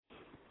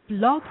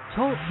Blog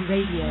Talk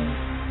Radio.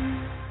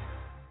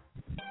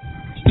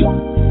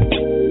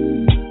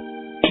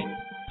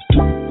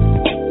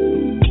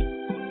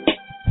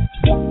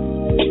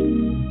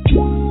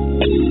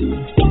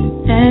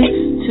 That's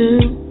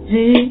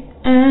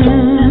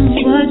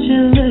what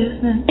you're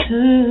listening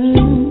to.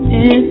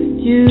 If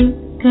you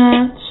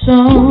got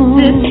soul,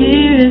 this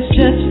here is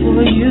just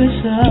for you.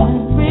 So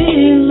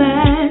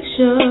relax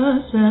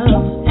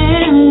yourself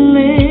and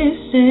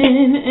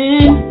listen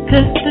in,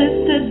 'cause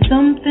this is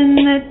something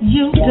that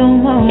you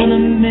don't wanna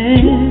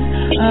miss.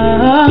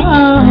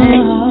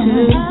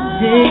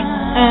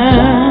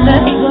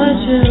 That's what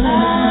you're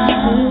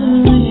listening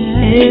to.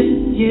 Yeah. If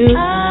you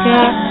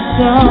got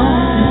soul,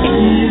 this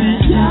here is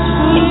just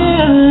for you.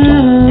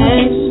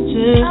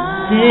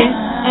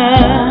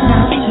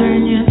 Now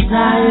turn your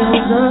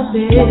dials up,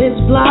 it's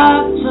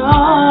Block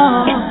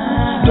Talk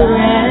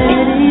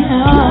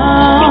Radio.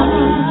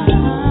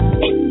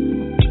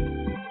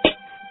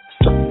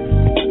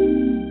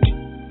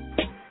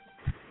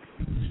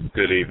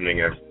 Good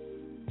evening, everyone.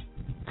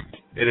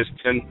 It is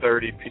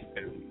 10:30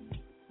 p.m.,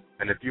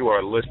 and if you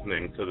are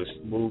listening to the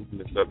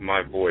smoothness of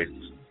my voice,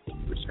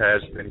 which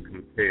has been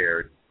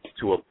compared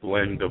to a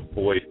blend of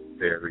voice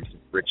berries,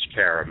 rich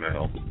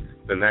caramel,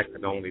 then that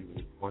can only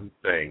mean one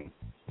thing.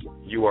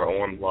 You are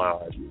on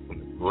live on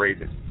the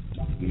greatest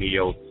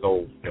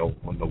neo-soul show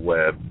on the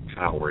web,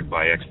 powered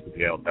by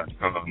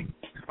xpl.com.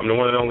 I'm the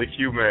one and only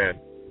Q-Man.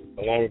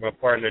 Along with my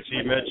partner,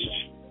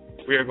 T-Mitch,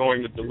 we are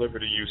going to deliver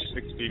to you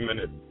 60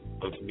 minutes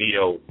of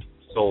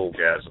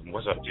neo-soulgasm.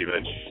 What's up,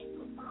 T-Mitch?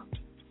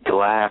 Do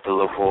I have to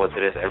look forward to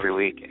this every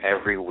week?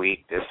 Every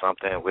week there's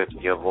something with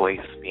your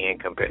voice being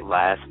compared.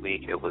 Last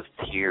week it was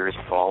tears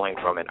falling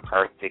from an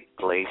Arctic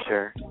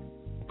glacier.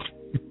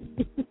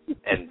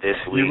 And this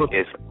week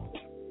is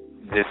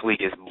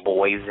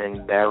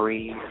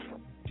boysenberries.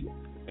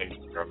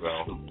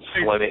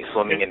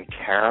 Swimming in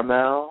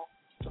caramel.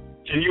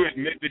 Can you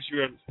admit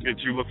that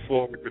you look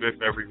forward to this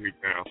every week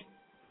now?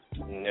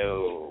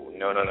 No.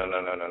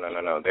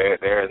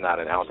 There is not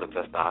an ounce of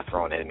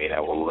testosterone in me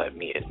that will let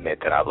me admit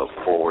that I look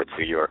forward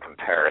to your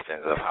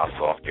comparisons of how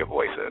soft your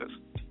voice is.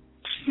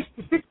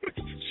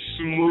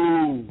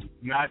 Smooth,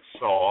 not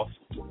soft.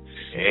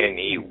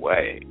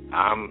 Anyway,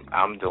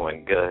 I'm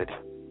doing good.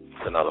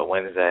 It's another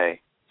Wednesday.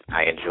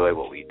 I enjoy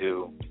what we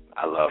do.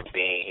 I love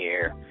being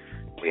here.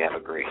 We have a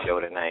great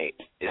show tonight.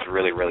 It's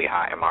really, really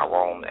hot in my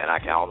room, and I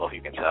don't know if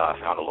you can tell, I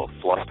sound a little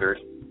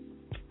flustered.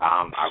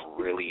 I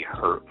really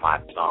hurt my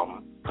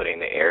thumb putting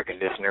the air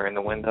conditioner in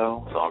the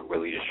window, so I'm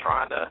really just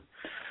trying to,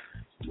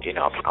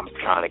 I'm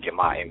trying to get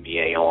my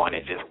MBA on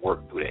and just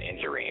work through the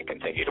injury and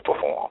continue to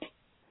perform.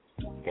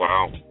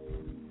 Wow.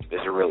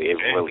 It really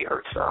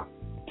hurts, though.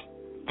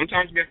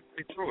 Sometimes you get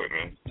through it,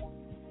 man.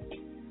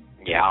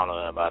 Yeah, I don't know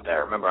nothing about that.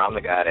 Remember, I'm the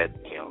guy that,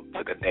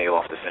 took a day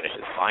off to finish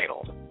his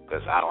final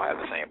because I don't have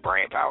the same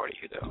brain power that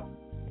you do.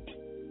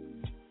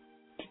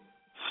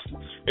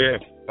 Yeah,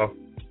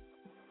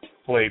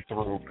 played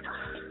through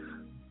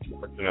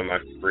working on my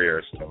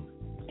career, so.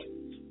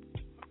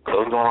 So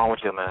what's going on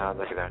with you, man? How's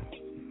that going?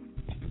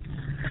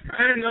 I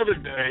had another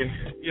day,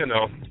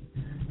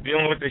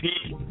 dealing with the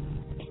heat,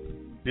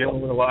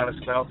 dealing with a lot of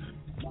stuff.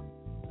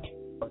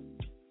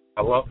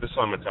 I love the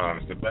summertime.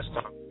 It's the best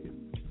time.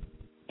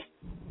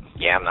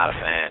 Yeah, I'm not a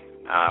fan.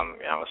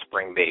 I'm a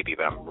spring baby,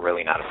 but I'm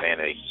really not a fan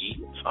of the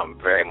heat. So I'm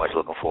very much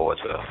looking forward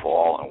to the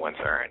fall and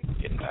winter and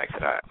getting back to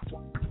that.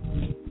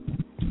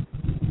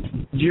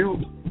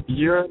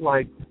 You're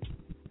like,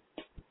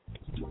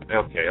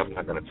 okay, I'm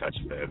not going to touch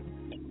that.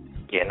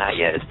 Yeah, not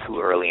yet. It's too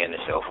early in the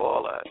show for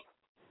all that.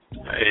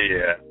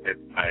 Yeah,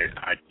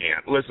 I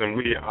can't. Listen,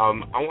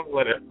 I want to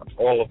let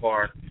all of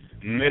our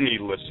many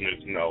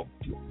listeners know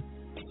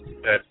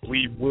that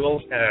we will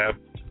have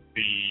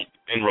the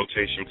in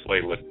rotation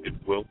playlist. It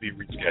will be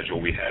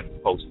rescheduled. We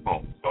had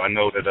postponed. So I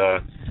know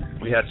that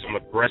we had some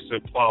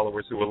aggressive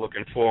followers who were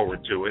looking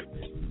forward to it.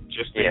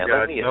 Just so you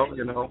guys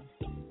know,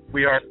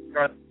 we are a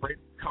great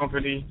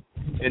company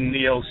in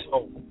Neo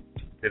Soul.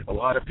 There's a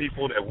lot of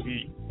people that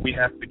we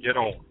have to get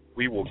on.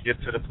 We will get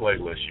to the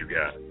playlist, you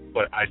guys.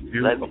 But I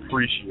do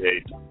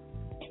appreciate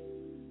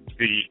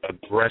the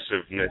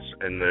aggressiveness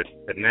and the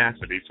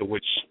tenacity to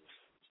which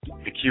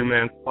the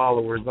Q-Man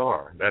followers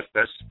are.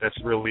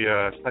 That's really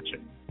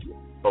touching.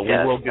 But we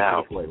will get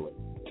to the playlist.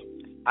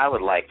 I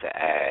would like to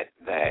add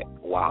that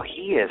while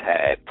he has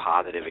had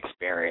positive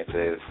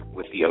experiences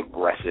with the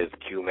aggressive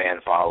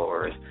Q-Man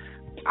followers,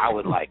 I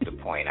would like to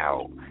point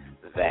out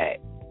that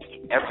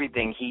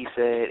everything he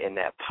said in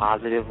that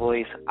positive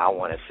voice, I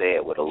want to say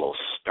it with a little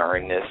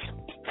sternness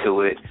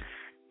to it.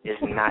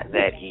 It's not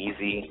that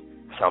easy.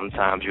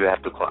 Sometimes you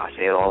have to call, I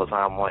say it all the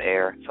time on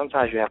air,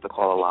 sometimes you have to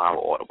call a live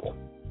audible.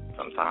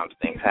 Sometimes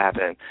things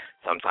happen.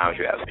 Sometimes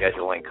you have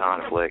scheduling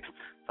conflicts.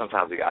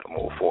 Sometimes we got to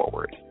move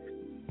forward.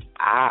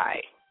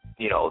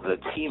 The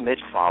Team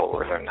Mitch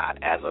followers are not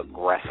as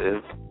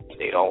aggressive.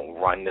 They don't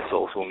run the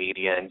social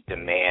media and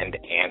demand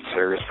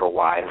answers for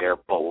why their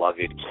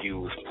beloved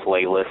Q's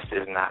playlist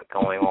is not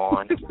going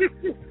on.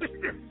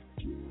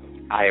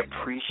 I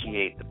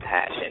appreciate the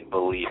passion.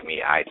 Believe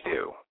me, I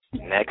do.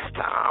 next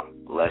time,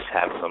 let's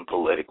have some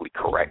politically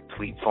correct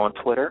tweets on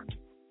Twitter.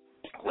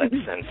 Let's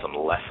send some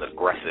less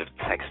aggressive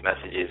text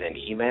messages and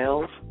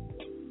emails.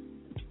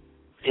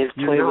 His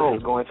playlist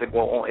is going to go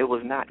on. It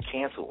was not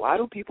canceled. Why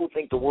do people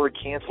think the word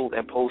canceled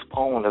and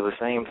postponed are the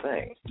same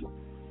thing?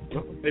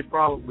 They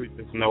probably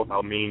just know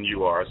how mean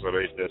you are, so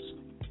they just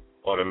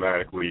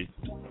automatically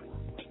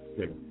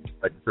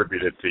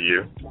attribute it to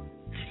you.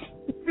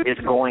 It's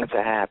going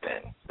to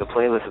happen. The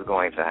playlist is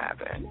going to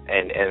happen.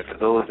 And for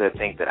those that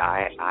think that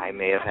I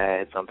may have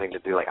had something to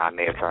do, like I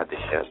may have tried to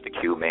shut the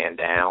Q man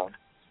down,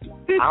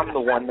 I'm the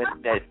one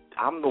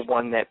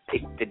that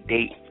picked the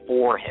date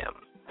for him.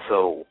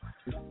 So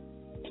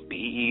be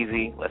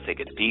easy. Let's take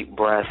a deep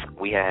breath.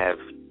 We have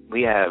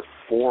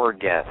 4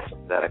 guests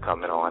that are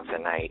coming on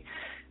tonight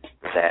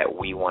that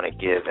we want to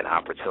give an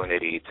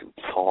opportunity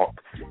to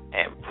talk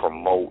and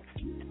promote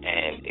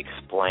and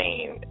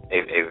explain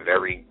a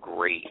very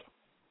great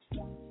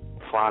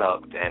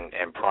product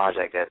and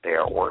project that they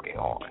are working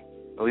on.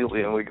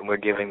 We're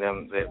giving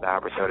them the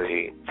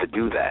opportunity to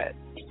do that.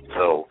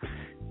 So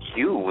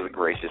Q was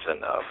gracious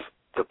enough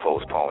to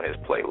postpone his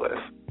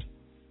playlist.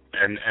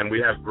 And we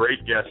have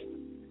great guests.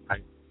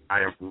 I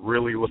am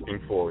really looking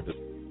forward to it.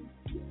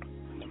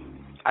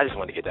 I just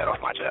wanted to get that off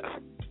my chest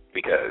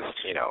because,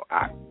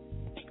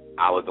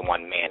 I was the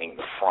one manning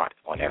the front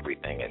on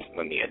everything and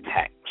when the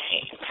attack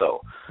came.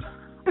 So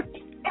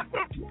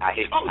I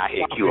hit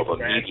Q up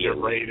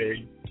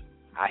immediately.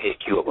 I hit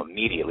Q up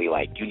immediately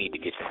like, you need to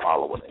get your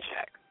followers in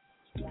check.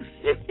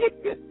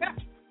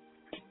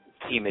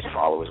 Team Mitch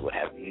followers would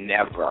have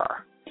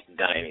never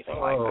done anything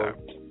like that.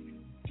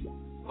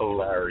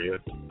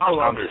 Hilarious. I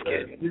love it. Just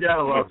kidding. You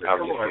gotta love it.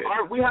 Come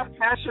on. We have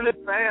passionate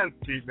fans,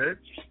 Team Mitch.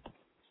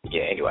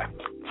 Yeah, anyway.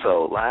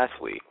 So last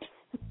week,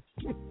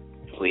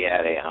 we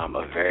had a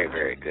very,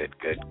 very good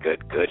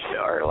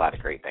show. I heard a lot of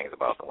great things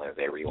about the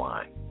Wednesday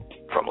Rewind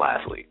from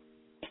last week,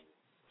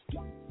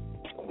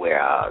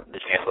 where the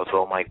Chancellor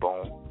Soul Mike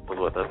Boone was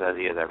with us as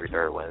he is every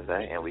third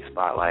Wednesday, and we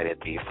spotlighted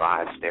the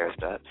 5 stair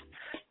steps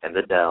and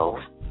the Dells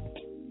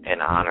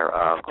in honor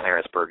of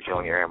Clarence Burke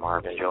Jr. and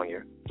Marvin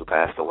Jr., who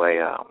passed away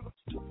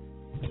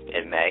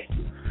in May.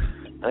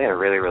 We had a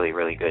really, really,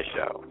 really good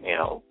show.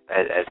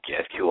 As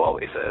Q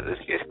always says,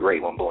 it's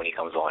great when Booney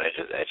comes on. It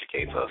just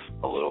educates us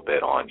a little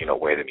bit on,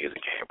 where the music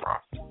came from.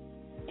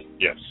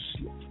 Yes.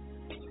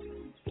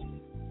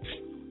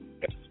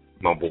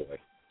 My boy.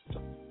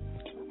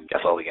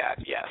 That's all we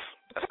got. Yes,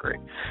 that's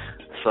great.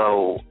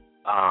 So,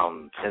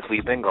 since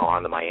we've been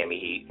gone, the Miami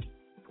Heat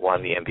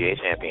won the NBA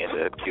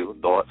championship. Q,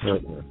 thoughts?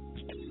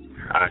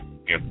 I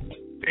am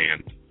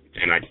Dan,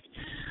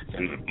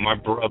 and my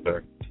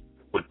brother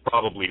would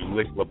probably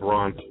lick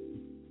LeBron's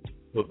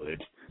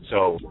hood.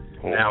 So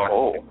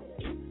now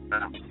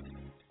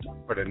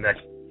for the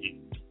next week.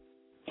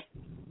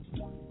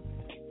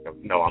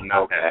 No, I'm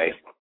not okay.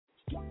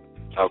 happy.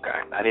 Okay,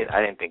 I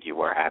didn't think you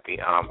were happy.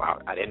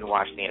 I didn't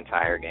watch the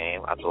entire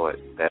game. I thought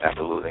that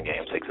after losing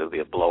Game 6 it would be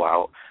a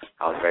blowout.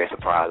 I was very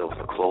surprised it was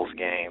a close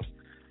game.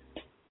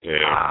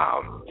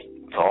 Yeah.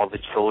 To all the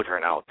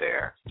children out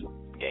there,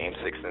 Game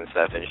 6 and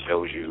 7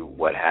 shows you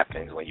what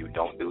happens when you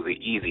don't do the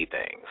easy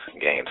things.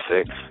 Game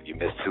 6, you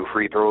miss 2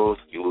 free throws,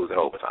 you lose in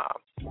overtime.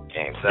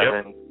 Game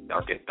 7,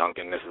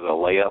 Duncan misses a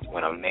layup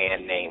when a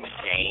man named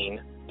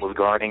Shane was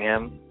guarding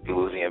him, you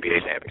lose the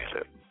NBA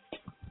championship.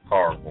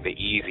 Horrible. The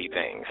easy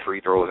things,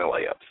 free throws and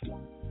layups.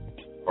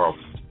 Horrible.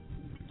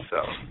 So,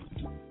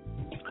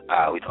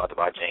 we talked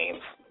about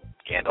James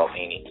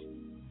Gandolfini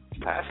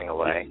passing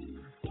away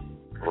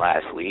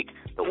last week.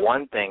 The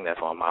one thing that's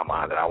on my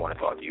mind that I want to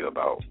talk to you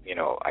about,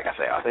 like I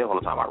say all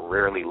the time, I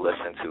rarely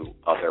listen to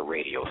other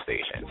radio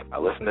stations. I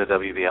listen to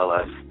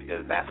WBLS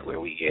because that's where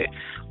we get,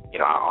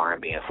 our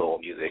R&B and soul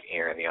music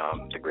here in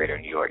the greater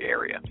New York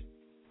area.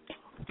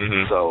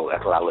 Mm-hmm. So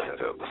that's what I listen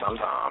to. But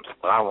sometimes,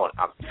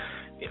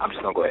 I'm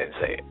just going to go ahead and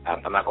say it.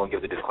 I'm not going to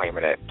give the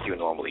disclaimer that Q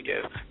normally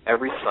gives.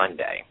 Every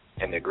Sunday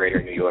in the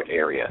greater New York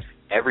area,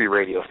 every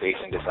radio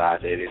station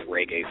decides that it is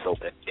Reggae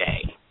Soca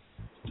Day.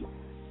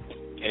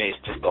 And it's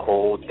just the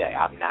whole day.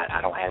 I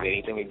don't have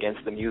anything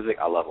against the music.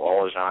 I love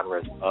all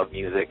genres of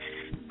music.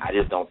 I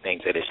just don't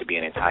think that it should be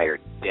an entire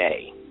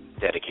day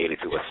dedicated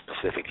to a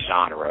specific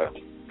genre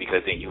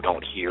because then you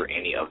don't hear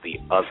any of the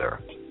other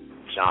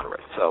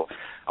genres. So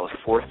I was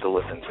forced to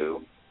listen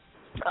to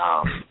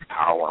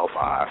Power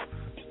 105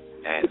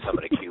 and some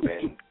of the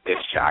Cuban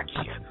disc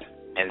jockeys,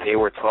 and they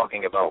were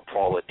talking about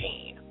Paula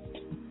Deen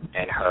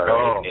and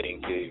her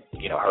admitting to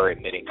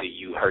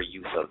her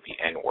use of the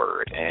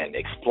N-word and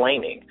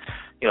explaining,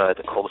 that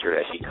the culture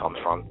that she comes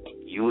from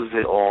use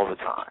it all the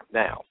time.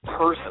 Now,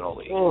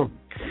 personally,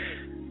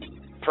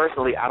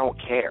 I don't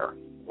care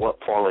what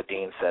Paula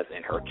Deen says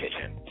in her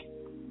kitchen.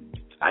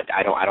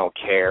 I don't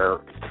care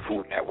if the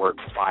Food Network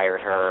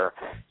fired her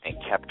and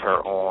kept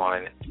her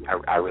on.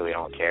 I really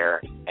don't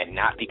care, and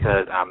not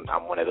because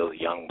I'm one of those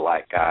young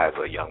black guys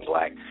or young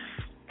black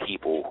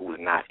people who's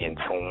not in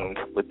tune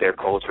with their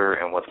culture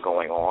and what's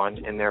going on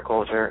in their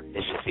culture.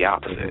 It's just the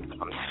opposite.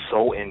 I'm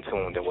so in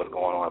tune to what's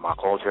going on in my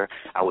culture.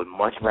 I would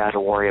much rather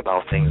worry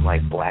about things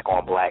like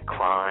black-on-black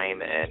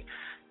crime and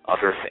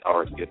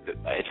or the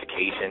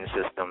education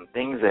system,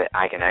 things that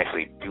I can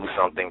actually do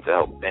something to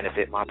help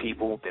benefit my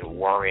people, than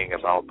worrying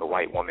about the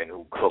white woman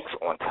who cooks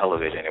on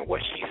television and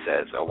what she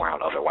says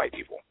around other white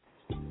people.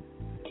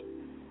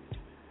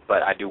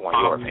 But I do want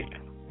your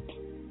opinion.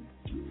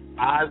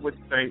 I would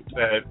think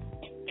that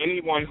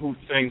anyone who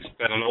thinks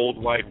that an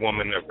old white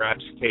woman that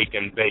wraps cake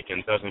in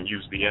bacon doesn't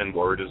use the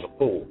N-word is a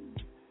fool.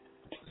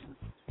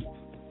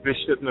 This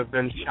shouldn't have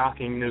been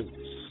shocking news.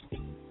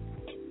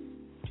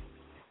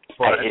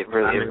 But, it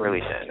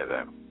really shouldn't have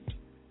been.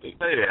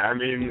 Yeah, I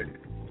mean,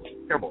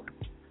 come on.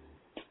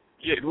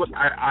 Yeah, look,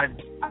 I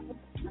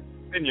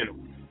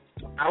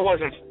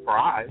wasn't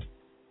surprised.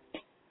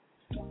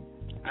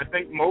 I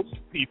think most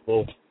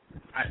people,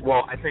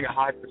 I think a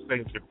high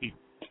percentage of people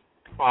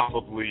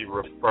probably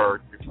refer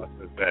to us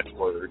as that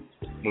word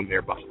when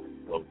they're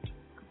behind closed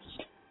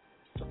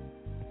doors.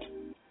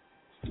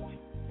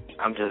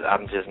 I'm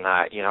just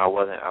not. I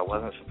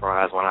wasn't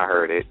surprised when I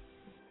heard it.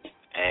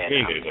 And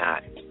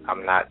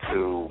I'm not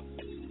too,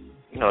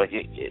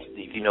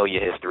 if you know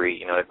your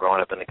history,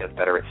 growing up in the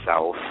Confederate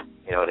South,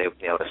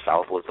 the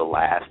South was the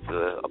last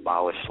to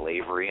abolish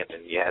slavery, and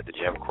then you had the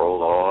Jim Crow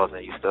laws,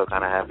 and you still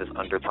kind of have this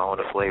undertone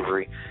of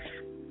slavery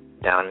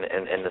down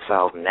in the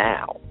South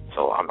now.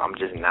 So I'm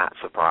just not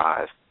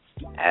surprised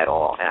at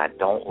all, and I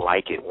don't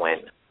like it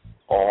when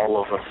all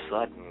of a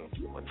sudden,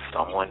 when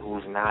someone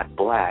who's not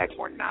black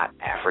or not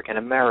African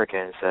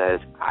American says,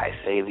 I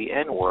say the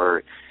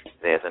N-word,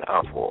 there's an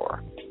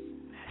uproar.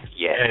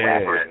 Yet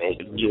rappers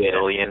make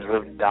millions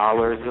of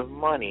dollars of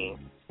money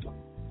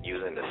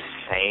using the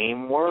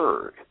same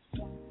word.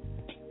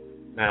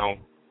 Now,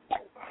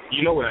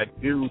 you know what I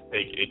do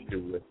take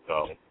issue with,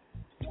 though?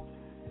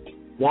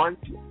 Once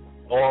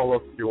all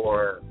of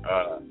your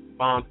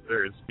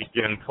sponsors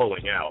begin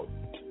pulling out,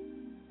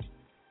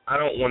 I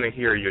don't want to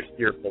hear your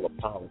tearful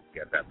apology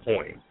at that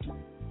point.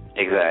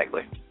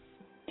 Exactly.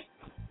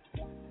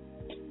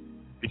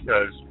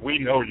 Because we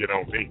know you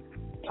don't mean it.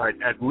 Like,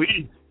 at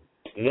least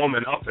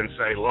woman up and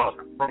say, look,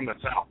 I'm from the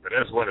South, it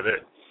is what it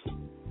is.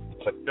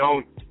 But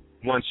don't,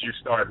 once you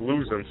start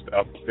losing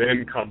stuff,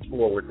 then come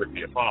forward with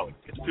the apology.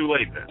 It's too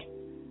late then.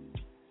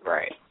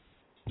 Right.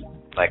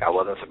 Like, I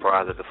wasn't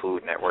surprised that the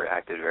Food Network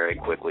acted very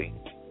quickly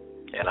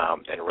in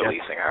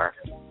releasing her.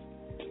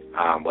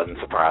 Wasn't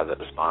surprised that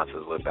the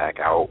sponsors would back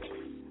out,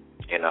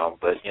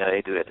 but,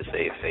 they do that to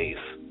save face,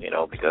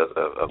 because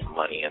of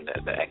money and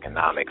the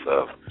economics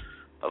of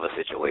a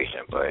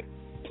situation. But,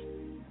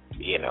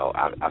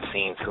 I've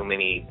seen too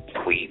many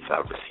tweets,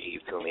 I've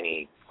received too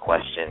many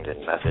questions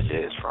and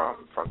messages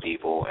from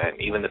people, and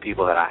even the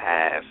people that I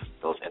have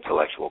those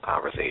intellectual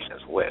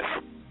conversations with.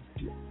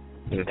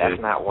 Mm-hmm.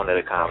 That's not one of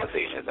the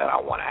conversations that I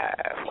want to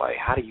have. Like,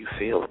 how do you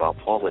feel about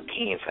Paula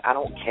Deen? I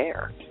don't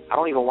care. I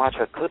don't even watch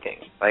her cooking.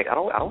 Like, I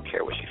don't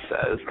care what she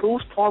says.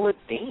 Who's Paula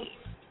Deen?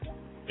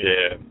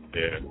 Yeah,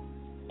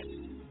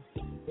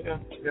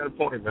 you got a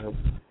point, man.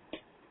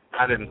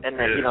 I didn't. And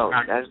then,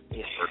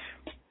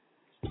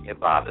 it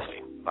bothers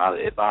me.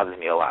 It bothers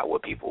me a lot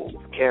what people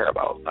care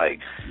about. Like,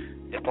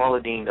 if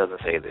Paula Deen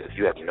doesn't say this,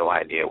 you have no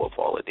idea what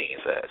Paula Deen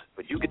says.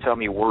 But you could tell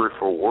me word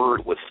for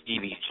word what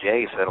Stevie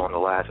J said on the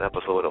last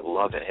episode of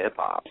Love and Hip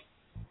Hop.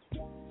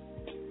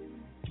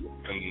 I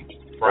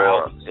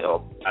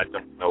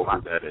don't know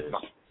who that is.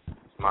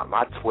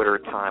 My Twitter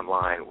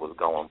timeline was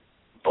going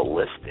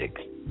ballistic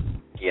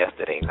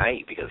yesterday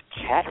night because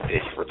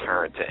Catfish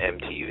returned to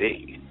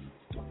MTV.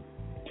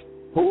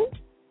 Who?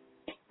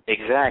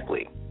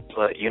 Exactly.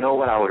 But you know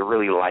what I would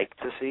really like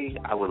to see?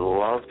 I would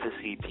love to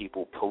see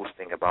people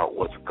posting about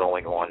what's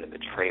going on in the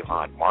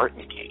Trayvon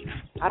Martin case.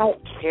 I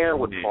don't care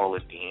what Paula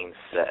Deen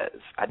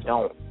says. I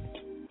don't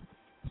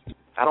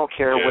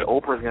care what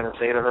Oprah's going to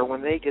say to her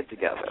when they get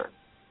together.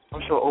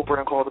 I'm sure Oprah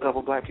done called a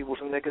couple black people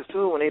some niggas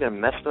too when they done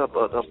messed up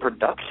a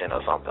production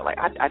or something. Like,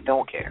 I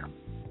don't care.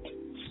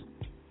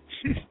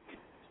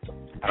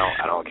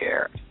 I don't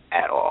care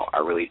at all. I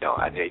really don't.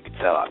 You can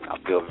tell I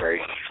feel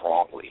very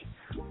strongly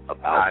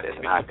about this,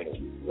 and I've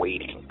been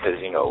waiting because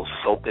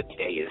Soca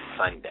Day is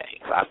Sunday,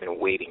 so I've been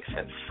waiting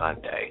since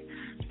Sunday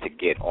to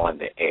get on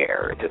the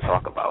air to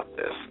talk about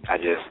this. I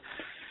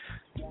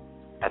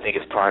think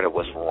it's part of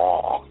what's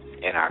wrong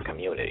in our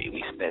community.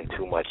 We spend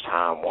too much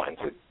time wanting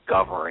to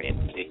govern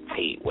and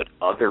dictate what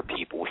other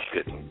people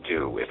shouldn't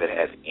do if it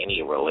has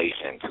any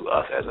relation to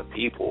us as a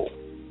people,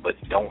 but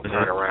don't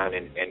turn around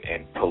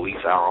and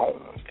police our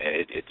own. And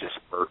it just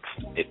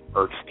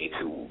irks me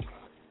to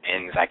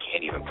ends I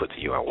can't even put to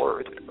you in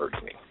words. It irks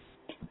me.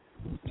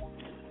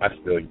 I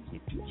feel you.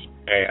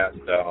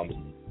 And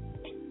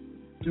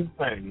two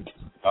things.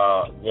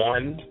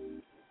 One,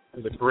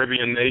 as a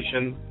Caribbean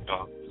nation,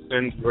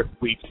 send your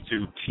tweets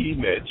to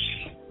T-Mitch.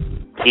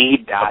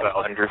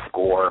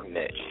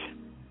 T._Mitch.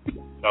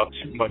 About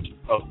too much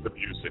of the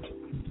music.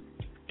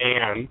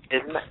 And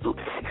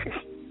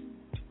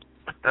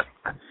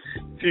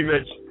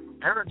T-Mitch,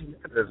 Aaron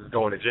Hernandez is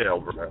going to jail,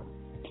 bro.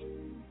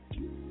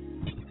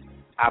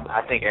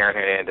 I think Aaron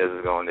Hernandez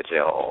is going to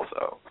jail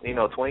also.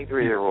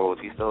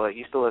 23-year-olds, he's still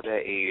at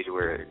that age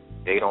where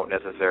they don't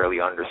necessarily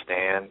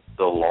understand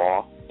the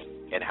law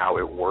and how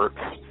it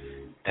works,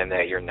 and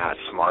that you're not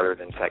smarter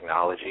than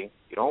technology.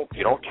 You don't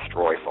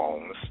destroy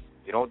phones.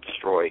 You don't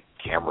destroy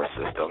camera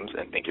systems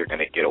and think you're going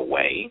to get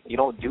away. You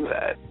don't do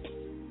that.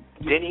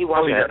 Didn't he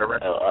watch that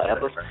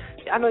episode?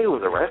 I know he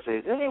was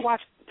arrested. Don't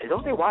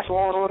they watch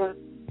Law and Order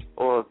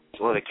or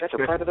To Catch a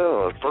Predator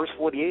or First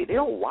 48? They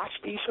don't watch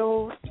these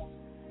shows.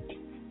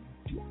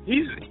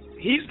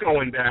 He's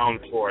going down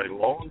for a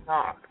long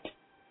time.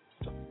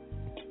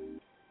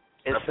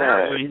 It's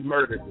apparently sad. He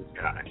murdered this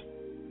guy.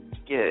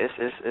 Yeah,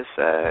 it's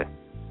sad.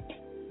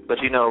 But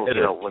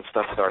when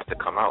stuff starts to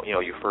come out,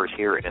 you first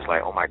hear it and it's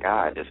like, oh my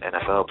God, this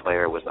NFL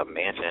player with a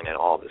mansion and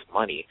all this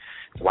money,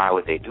 why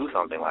would they do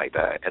something like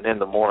that? And then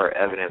the more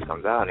evidence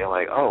comes out, and you're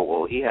like, oh,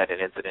 well, he had an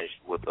incident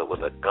with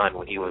a gun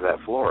when he was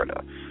at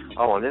Florida.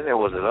 Oh, and then there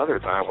was another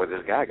time where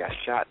this guy got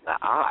shot in the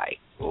eye.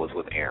 It was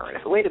with Aaron.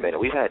 So wait a minute,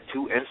 we've had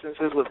 2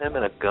 instances with him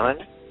and a gun,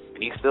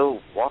 and he's still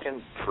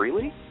walking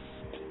freely?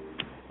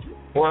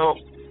 Well,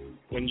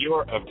 when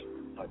you're a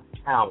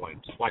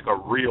talent, like a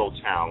real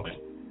talent,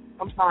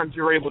 sometimes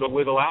you're able to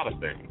wiggle out of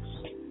things.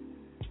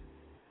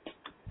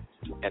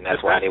 And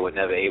that's why they were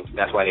never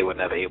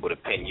able to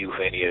pin you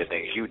for any of the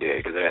things you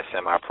did, because of that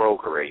semi-pro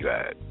career you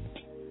had.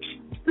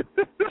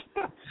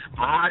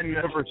 I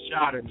never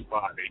shot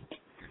anybody.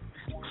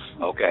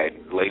 Okay,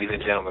 ladies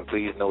and gentlemen,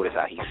 please notice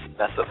how he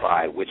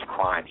specified which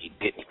crime he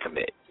didn't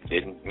commit. It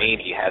didn't mean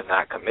he has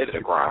not committed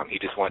a crime. He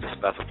just wanted to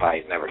specify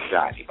he's never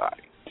shot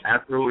anybody.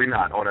 Absolutely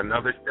not. On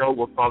another show,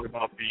 we'll talk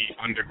about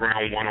the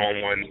underground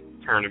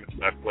one-on-one tournaments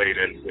I played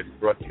in with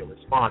regular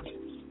sponsors.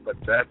 But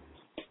that's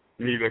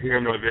neither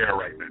here nor there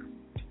right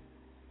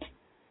now.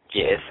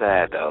 Yeah, it's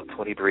sad, though.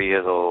 23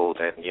 years old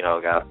and,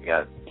 got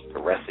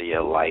the rest of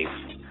your life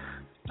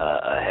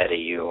ahead of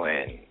you,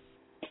 and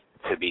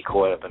to be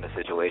caught up in a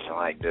situation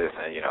like this,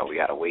 and, we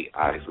got to wait,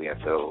 obviously,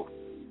 until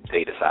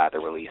they decide to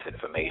release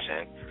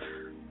information.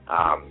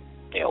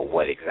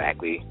 What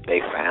exactly they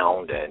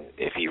found, and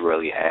if he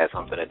really had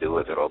something to do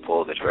with it or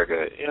pulled the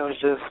trigger.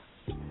 It's just...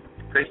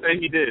 They say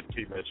he did,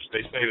 T-Mitch.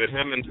 They say that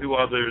him and 2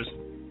 others,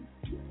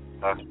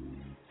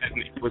 and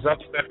he was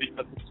upset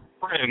because his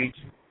friend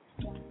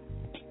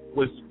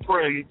was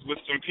friends with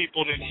some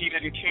people that he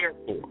didn't care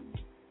for.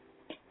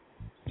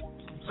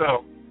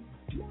 So,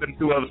 them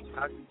 2 other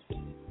guys,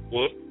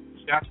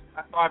 shot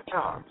 5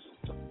 times.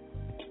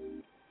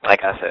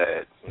 Like I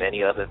said,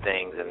 many other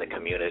things in the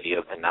community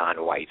of the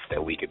non-whites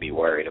that we could be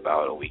worried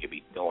about or we could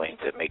be doing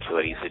to make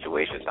sure these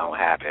situations don't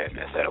happen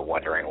instead of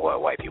wondering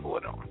what white people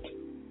are doing.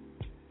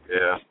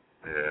 Yeah.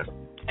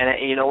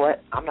 And you know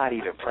what? I'm not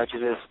even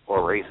prejudiced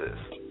or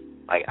racist.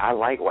 Like, I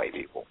like white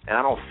people. And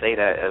I don't say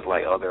that as,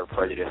 like, other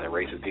prejudiced and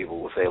racist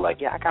people will say, like,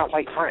 yeah, I got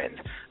white friends.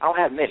 I don't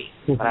have many,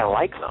 but I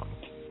like them.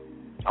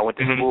 I went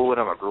to school with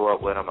them. I grew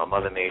up with them. My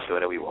mother made sure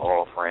that we were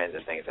all friends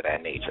and things of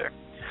that nature.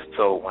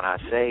 So when I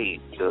say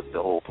the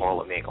whole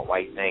Paul being a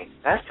white thing,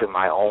 that's to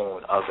my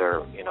own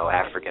other,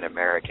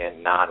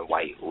 African-American,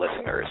 non-white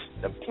listeners.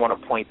 I want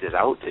to point this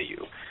out to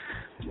you.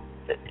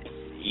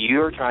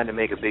 You're trying to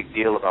make a big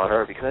deal about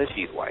her because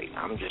she's white.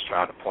 I'm just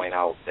trying to point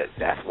out that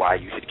that's why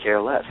you should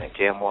care less and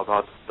care more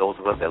about those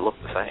of us that look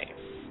the same.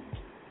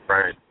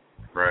 Right.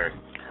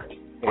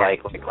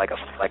 Like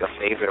a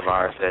favorite of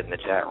ours said in the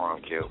chat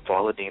room, Q,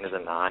 Paula Deen is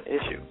a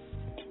non-issue.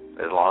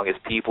 As long as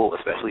people,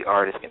 especially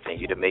artists,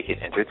 continue to make it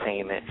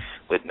entertainment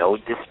with no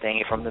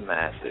disdain from the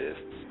masses,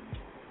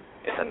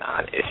 it's a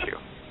non-issue.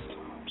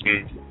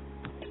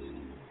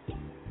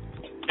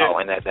 Oh,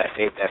 and that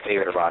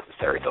favorite of ours is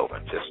Terry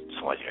Tobin.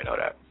 Just want you to know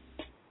that.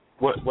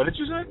 What did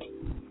you say?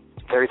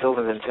 Terry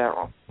Tobin's in the chat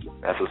room.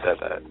 That's who said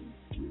that.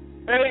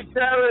 Hey,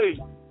 Terry!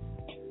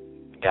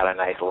 Got a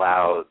nice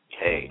loud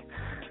hey.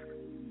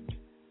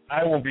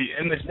 I will be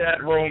in the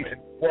chat room in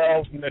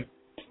 12 minutes.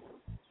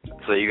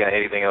 So you got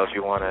anything else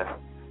you want to...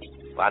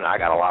 I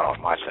got a lot off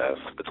my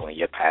chest between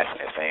your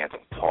passionate fans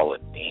and Paula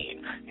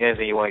Deen.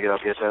 Anything you want to get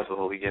off your chest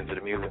before we get into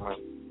the music, man?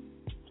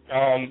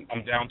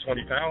 I'm down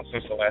 20 pounds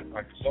since the last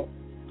time I saw.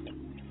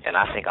 And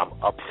I think I'm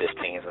up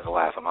 15 since the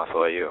last time I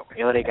saw you.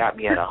 They got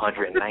me at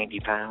 190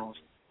 pounds.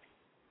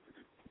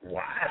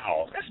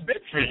 Wow, that's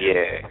big for you.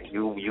 Yeah,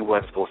 you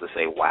weren't supposed to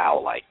say wow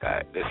like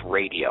that. This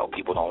radio,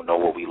 people don't know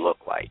what we look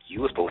like.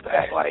 You were supposed to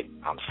act like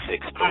I'm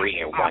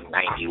 6'3" and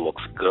 190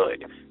 looks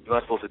good. You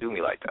weren't supposed to do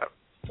me like that.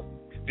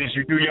 Did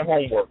you do your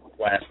homework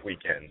last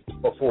weekend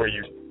before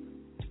you...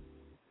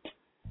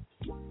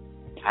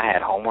 I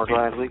had homework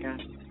last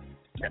weekend?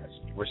 Yes,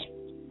 you were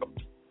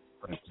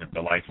to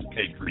Delightful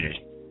Cake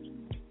Creation.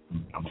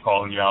 I'm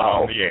calling you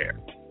out on the air.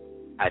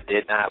 I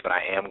did not, but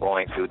I am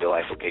going to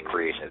Delightful Cake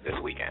Creations this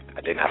weekend.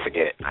 I did not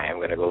forget. I am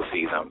going to go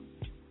see them,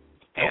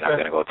 and I'm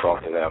going to go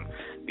talk to them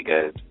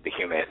because the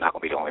human is not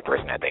going to be the only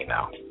person that they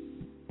know.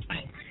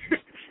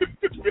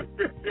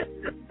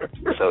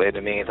 So in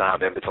the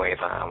meantime, in between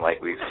time,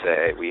 like we've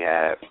said, we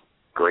have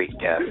great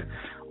guests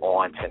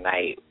on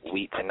tonight.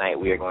 Tonight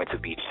we are going to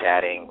be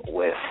chatting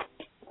with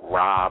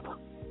Rob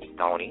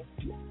Thony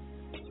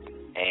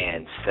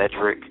and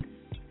Cedric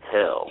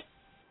Hill.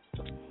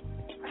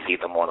 I see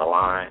them on the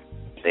line.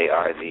 They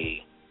are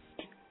the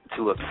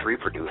 2 of 3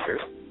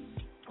 producers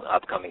of the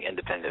upcoming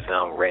independent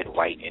film Red,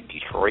 White in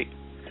Detroit.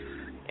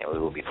 And we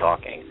will be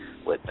talking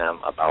with them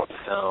about the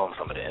film,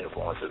 some of the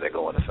influences that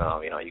go in the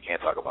film. You know, you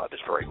can't talk about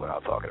Detroit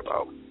without talking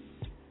about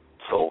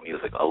soul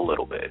music a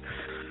little bit.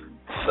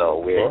 So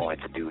we're going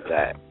to do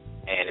that.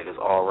 And it is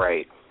all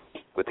right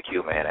with the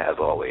Q-Man, as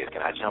always.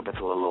 Can I jump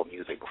into a little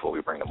music before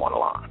we bring them on the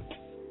line?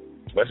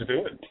 Let's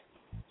do it.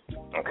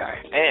 Okay.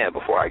 And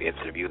before I get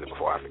to the music,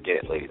 before I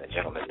forget, ladies and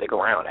gentlemen, stick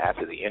around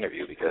after the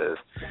interview because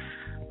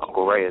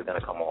Uncle Ray is going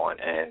to come on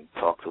and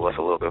talk to us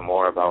a little bit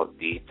more about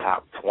the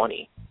top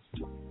 20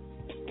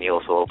 Neo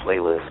Soul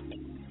playlist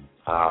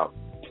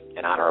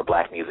in honor of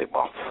Black Music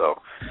Month. So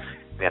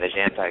we got a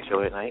jam-packed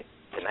show tonight.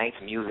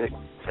 Tonight's music,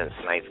 since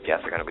tonight's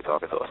guests are going to be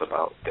talking to us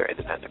about their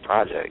independent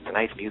project,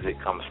 tonight's music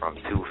comes from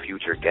 2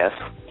 future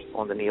guests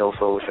on the Neo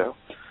Soul Show.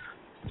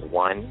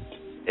 One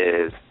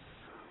is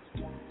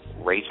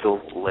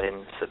Rachel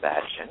Lynn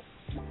Sebastian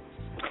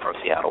from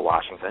Seattle,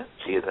 Washington.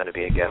 She is going to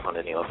be a guest on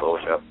the Neo Soul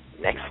Show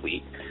next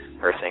week.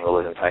 Her single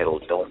is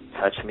entitled Don't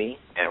Touch Me.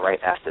 And right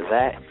after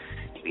that,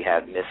 we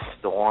have Miss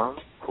Storm,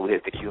 who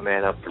hit the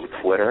Q-Man up through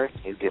Twitter.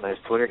 He's giving his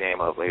Twitter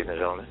game up, ladies and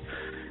gentlemen.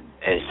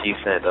 And she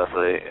sent us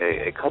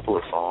a couple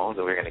of songs,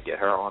 and we're going to get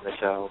her on the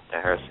show.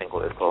 And her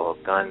single is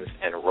called Guns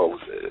and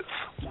Roses.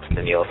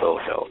 The Neo Soul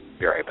Show.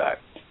 Be right back.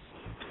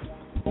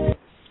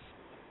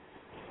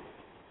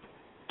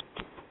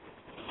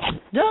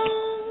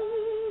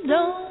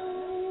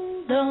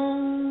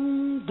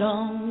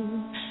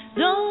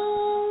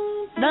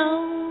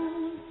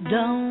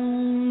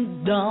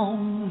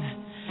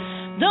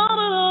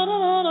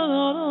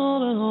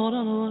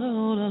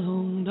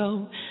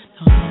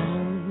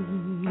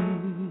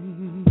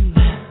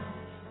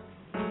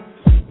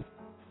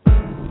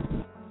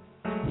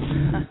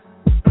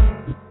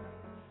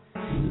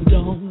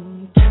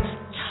 Don't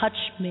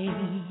touch me,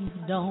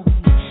 don't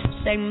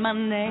say my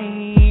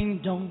name,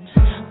 don't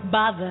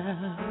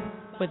bother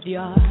with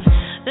your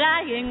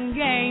lying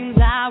games.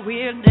 I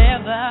will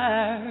never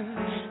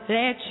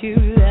let you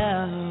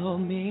love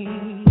me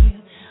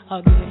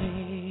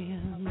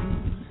again.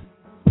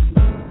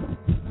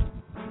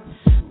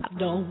 I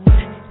don't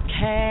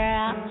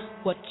care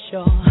what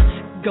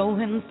you're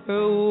going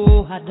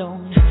through. I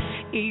don't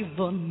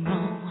even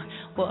know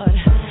what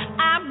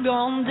I'm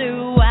gonna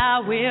do. I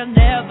will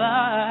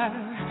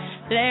never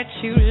let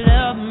you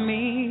love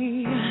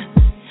me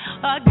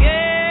again.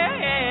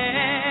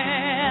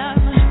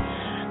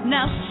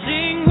 Now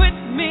sing with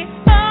me,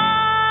 hallelujah.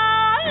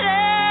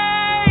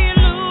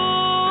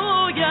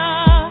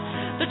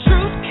 The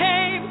truth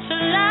came to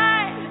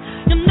light.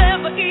 You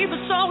never even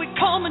saw it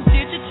coming.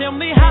 Did you tell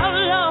me how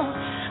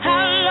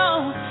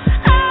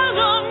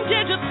long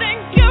did you think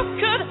you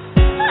could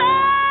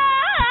hide?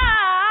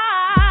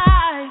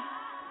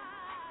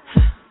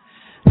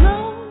 No,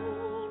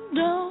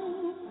 don't.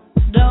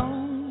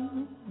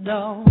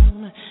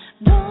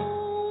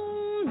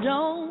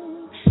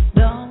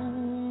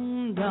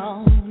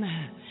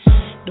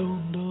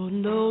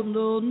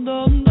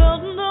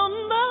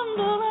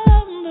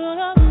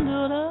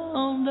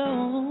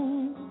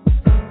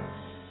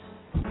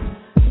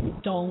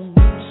 Don't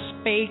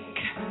speak,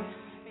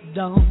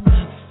 don't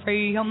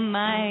free your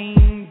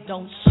mind,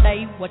 don't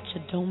say what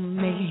you don't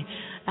mean.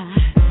 I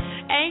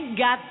ain't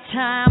got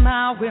time,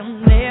 I will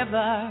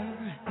never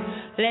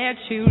let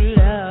you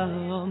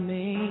love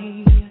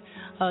me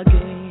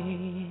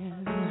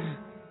again.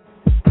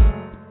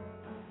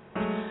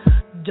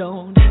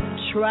 Don't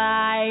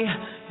try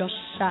your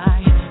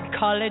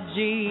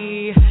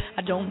psychology,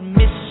 I don't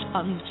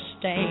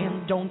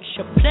misunderstand. Don't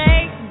you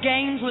play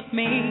games with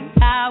me,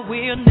 I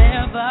will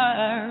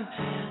never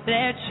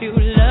let you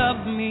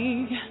love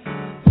me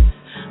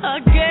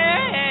again.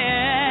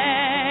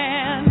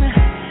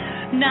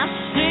 Now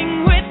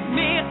sing with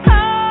me,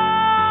 hallelujah.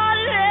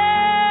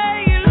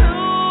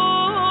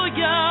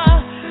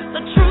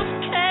 The truth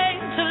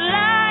came to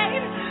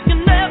light. You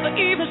never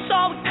even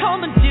saw it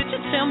coming. Did you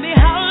tell me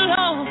how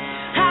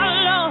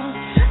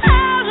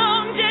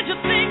long did you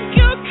think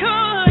you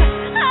could?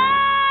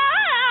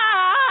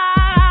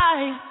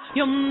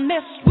 You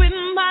messed with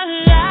my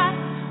life,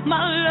 my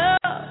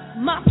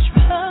love, my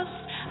trust.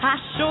 I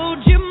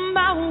showed you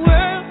my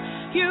world.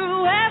 You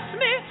asked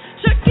me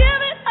to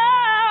give it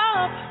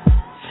up.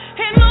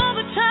 And all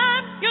the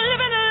time you're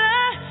living a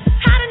lie,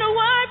 hiding a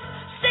wife,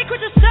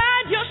 secret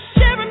aside. You're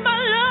sharing my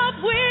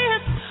love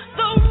with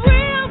the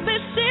real.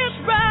 This is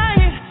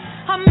right.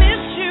 I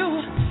miss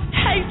you,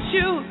 hate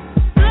you,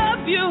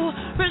 love you,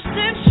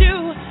 resent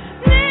you,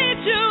 need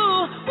you,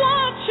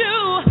 want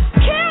you,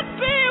 can't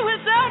be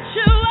without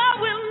you. I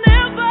will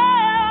never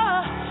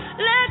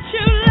let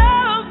you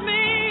love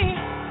me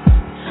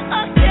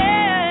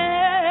again.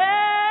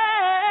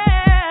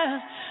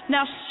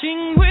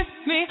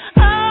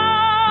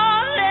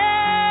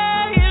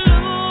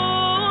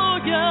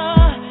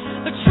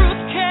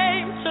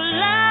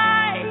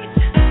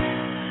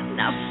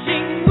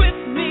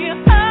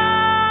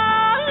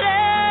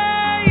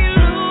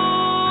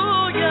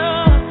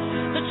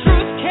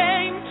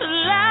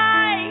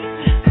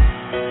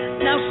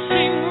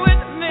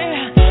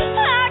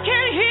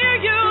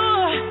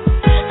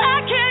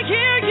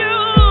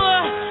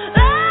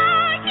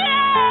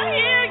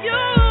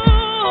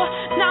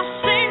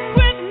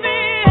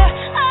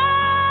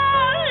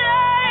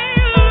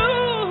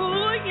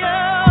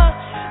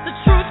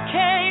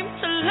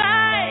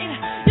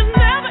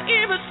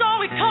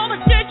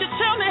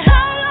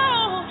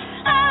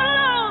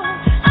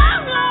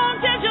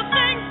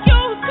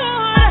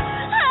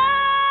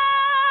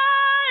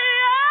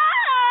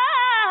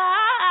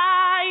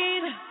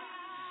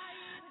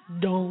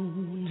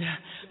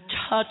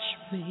 touch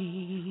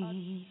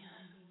me.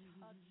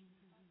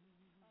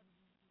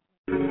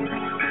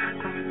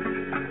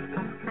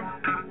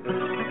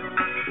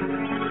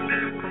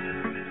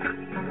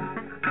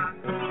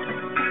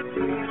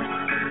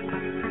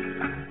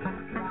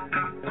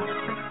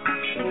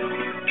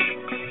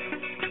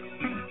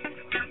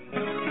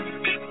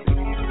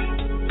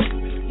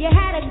 You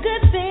had a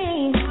good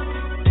thing,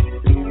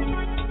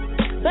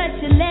 but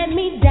you let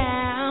me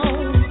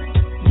down.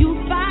 You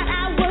thought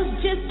I was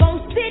just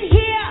gonna sit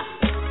here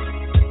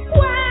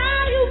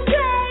while you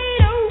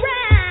played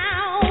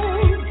around.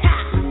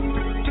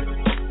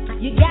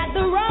 You got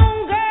the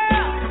wrong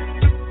girl,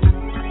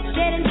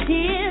 shedding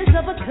tears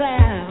of a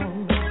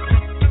clown.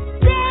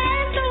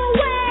 There's no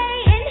way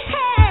in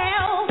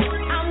hell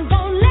I'm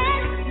gonna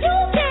let you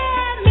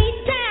tear me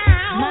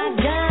down. My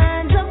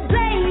guns are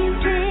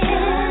blazing,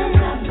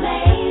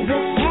 the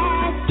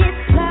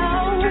casket's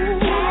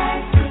closed,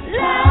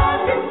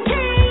 love is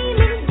came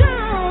and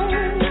gone.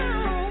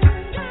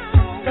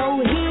 So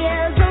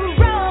here's a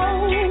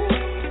rose,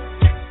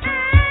 I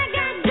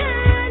got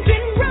guns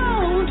and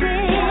roses.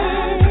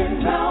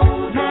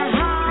 My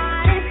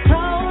heart is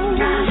cold,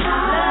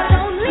 love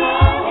don't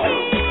live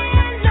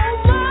here no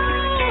more.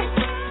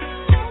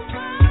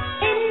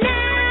 And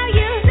now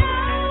you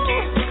know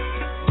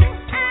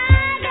I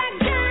got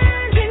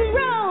guns and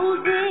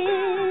roses.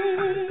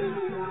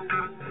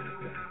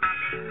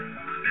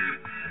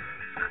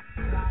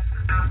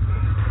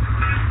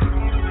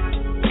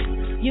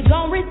 You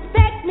gon'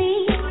 respect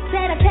me,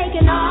 instead of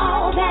taking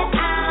all that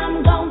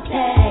I'm gon'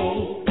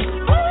 take.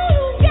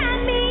 Ooh, got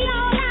me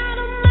all out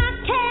of my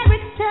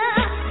character,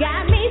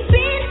 got me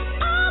bent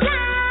all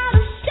out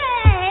of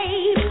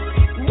shape.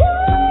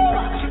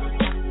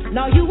 Woo!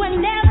 No, you were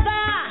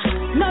never,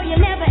 no, you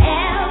never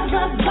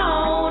ever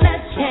gonna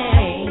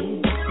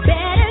change.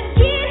 Better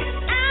get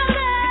out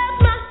of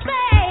my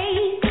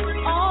face,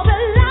 all the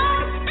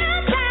laws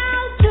I'm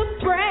about to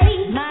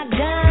break. My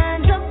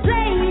guns are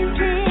blazing,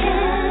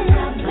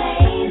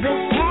 the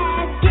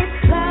casket's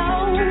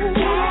closed,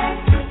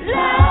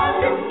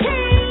 love is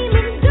came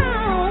and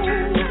gone.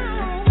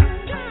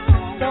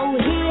 So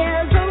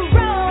here's a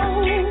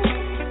rose,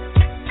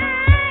 I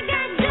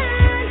got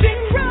guns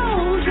and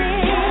roses.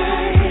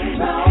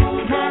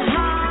 My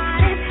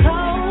heart is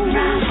cold,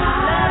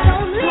 love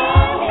don't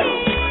live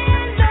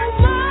here no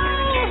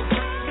more.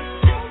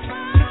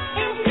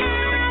 And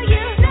now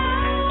you know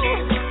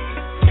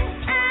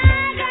I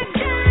got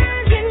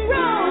guns and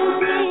roses.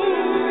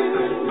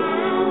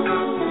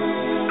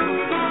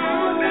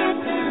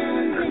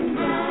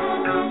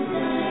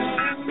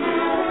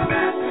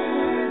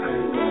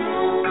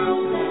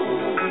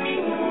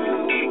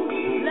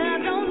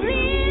 Love don't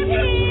live here no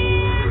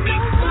more.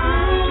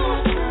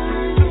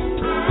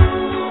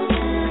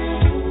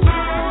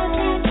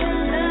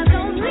 Love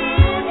don't live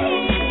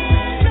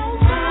here no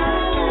more.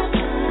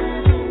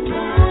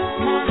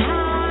 My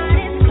heart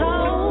is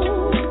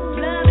cold,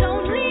 love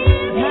don't live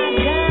here. My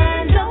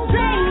guns are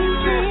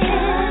blazing,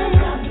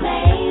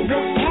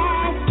 the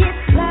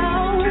casket's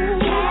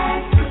closed,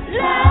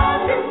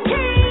 love is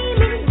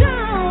came and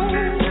gone.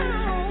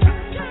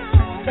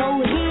 So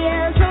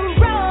here's a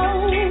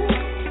rose,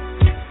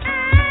 I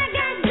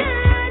got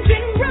guns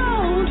and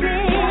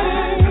roses.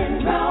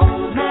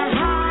 My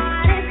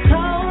heart is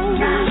cold,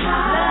 love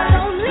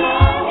don't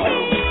live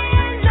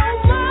here no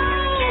more.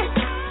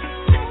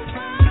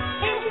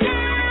 And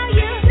now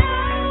you know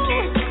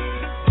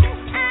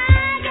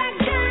I got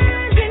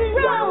guns and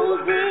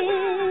roses.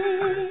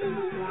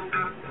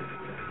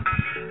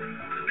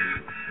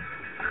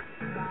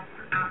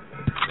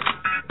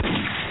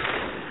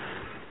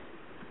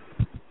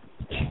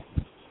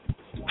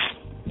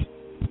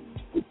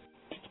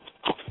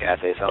 Gotta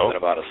say something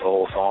about a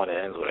soul song that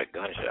ends with a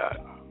gunshot.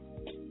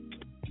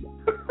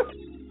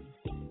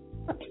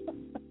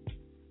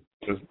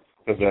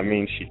 Does that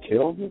mean she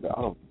killed it? I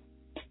don't.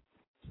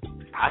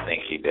 I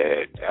think she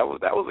did. That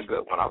was a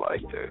good one. I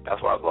liked it.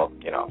 That's why I love.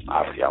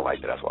 Obviously I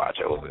liked it. That's why I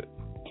chose it.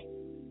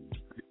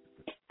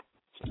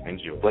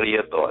 Enjoy. What are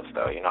your thoughts,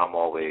 though?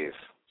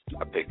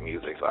 I pick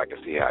music so I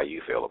can see how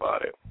you feel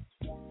about it.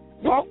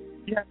 Well,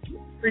 yeah,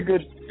 pretty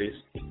good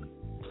taste.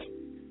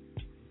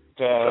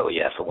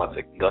 So once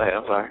it, go ahead.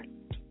 I'm sorry.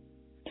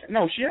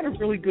 No, she had a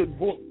really good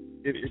voice.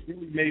 It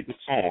really made the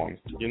song,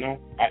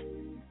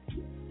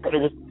 But it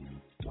was.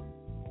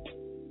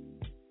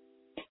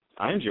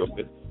 I enjoyed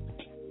it.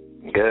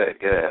 Good.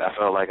 I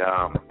felt like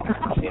I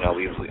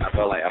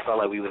felt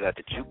like we was at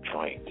the juke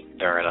joint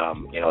during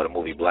the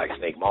movie Black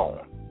Snake Moan.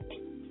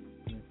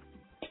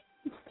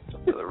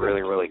 It was a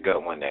really, really good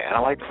one there, and I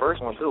like the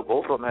first one too.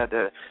 Both of them had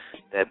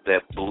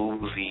that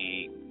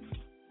bluesy,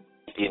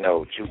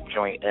 juke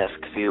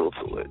joint-esque feel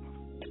to it.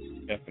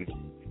 Definitely.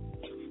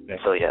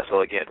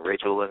 So again,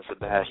 Rachel and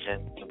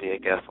Sebastian will be a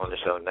guest on the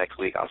show next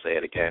week. I'll say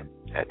it again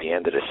at the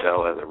end of the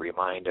show as a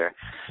reminder,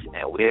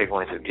 and we're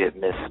going to get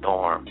Miss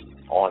Storm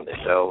on the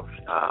show.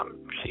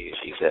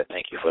 She said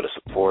thank you for the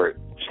support.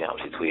 She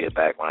tweeted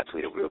back when I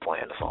tweeted we were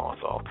playing the song,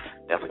 so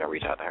definitely gonna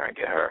reach out to her and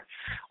get her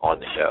on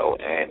the show.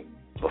 And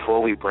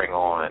before we bring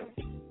on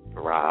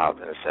Rob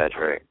and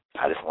Cedric,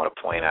 I just want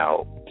to point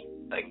out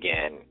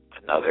again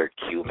another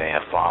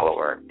Q-Man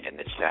follower in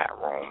the chat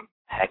room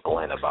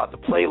heckling about the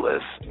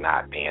playlist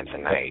not being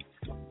tonight.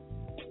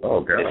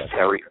 Oh, God.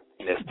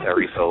 Miss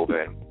Terry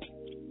Sobin,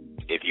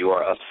 if you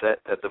are upset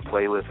that the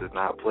playlist is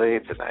not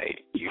played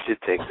tonight, you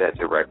should take that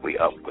directly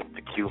up with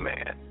the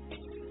Q-Man.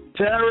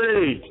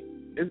 Terry!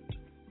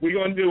 We're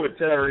going to do it,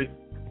 Terry.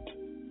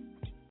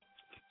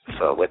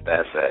 So with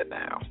that said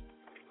now,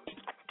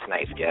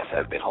 tonight's guests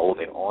have been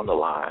holding on the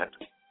line.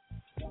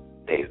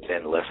 They've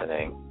been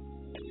listening,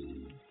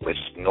 which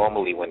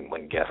normally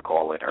when guests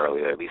call in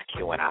earlier, at least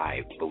Q and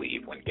I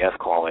believe, when guests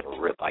call in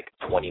like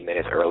 20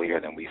 minutes earlier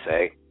than we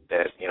say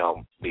that,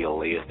 the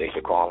latest they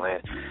should call in,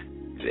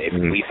 if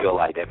we feel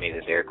like that means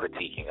that they're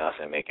critiquing us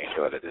and making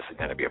sure that this is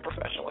going to be a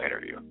professional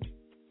interview.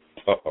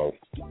 Uh-oh.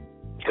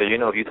 Because,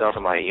 if you tell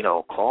somebody,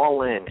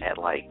 call in at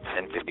like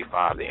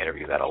 10:55, the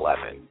interview's at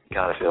 11, you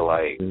kind of feel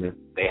like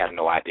they have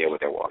no idea what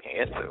they're walking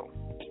into.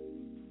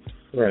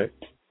 Right.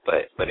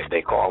 But if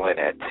they call in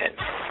at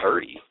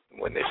 10:30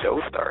 when the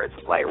show starts,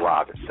 like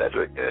Rob and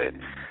Cedric did,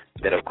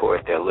 then of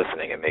course they're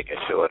listening and making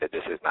sure that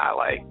this is not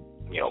like,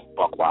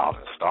 Buck Wild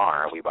and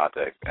Star, and we about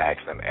to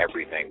ask them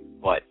everything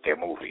but their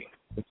movie.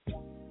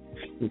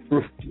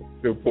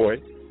 Good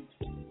point.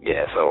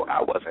 Yeah, so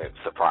I wasn't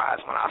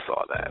surprised when I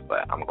saw that,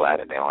 but I'm glad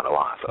that they're on the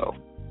line. So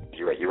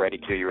you ready,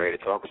 Q? You ready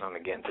to talk with them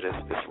and get into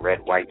this Red,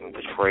 White, and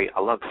Detroit?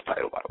 I love this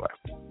title, by the way.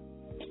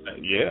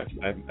 Yeah,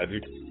 I do.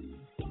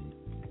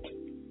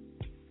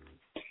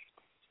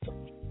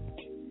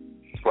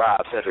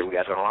 Rob, Cedric, we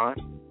got you on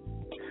the line?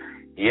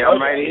 Yeah,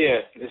 I'm right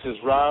here. This is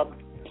Rob.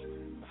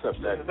 What's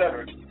up,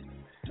 Cedric?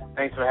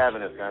 Thanks for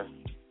having us, guys.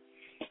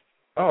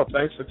 Oh,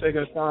 thanks for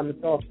taking the time to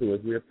talk to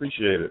us. We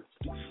appreciate it.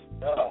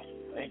 Oh,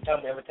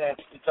 anytime we have a chance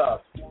to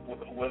talk,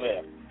 we're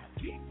there.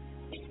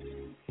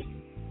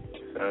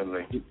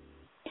 Certainly.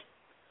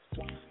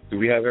 Do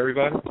we have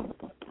everybody?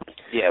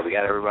 Yeah, we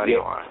got everybody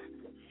on.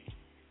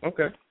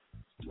 Okay.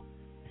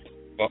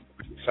 Well,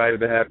 we're excited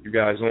to have you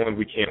guys on.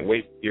 We can't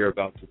wait to hear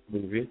about this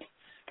movie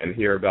and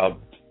hear about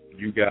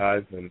you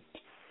guys and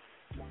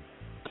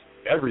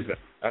everything.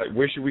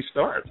 Where should we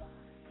start?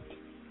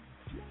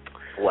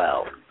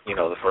 Well,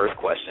 the first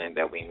question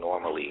that we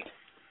normally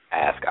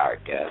ask our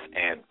guests,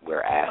 and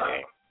we're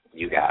asking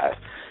you guys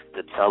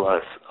to tell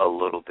us a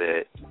little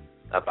bit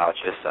about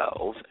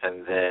yourselves,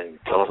 and then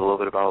tell us a little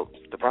bit about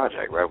the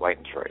project, Red, White,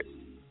 and Detroit.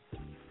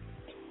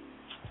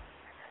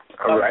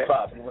 All right.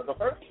 Bob, you want to go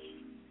first?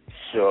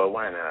 Sure,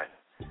 why not?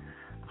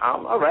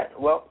 All right.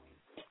 Well,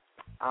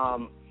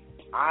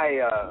 I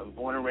am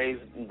born and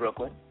raised in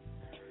Brooklyn.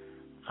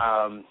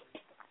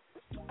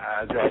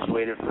 I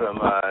graduated from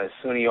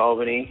SUNY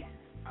Albany,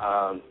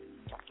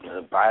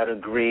 bio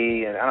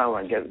degree, and I don't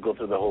want to go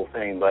through the whole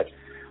thing, but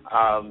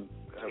I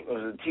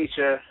was a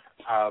teacher.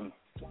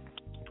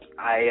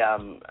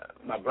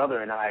 My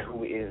brother and I,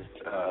 who is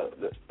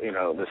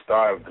the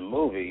star of the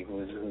movie,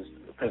 who's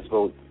the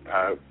principal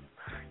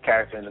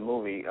character in the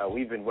movie,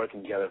 we've been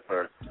working together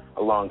for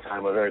a long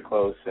time. We're very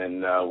close,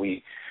 and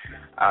we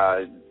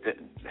have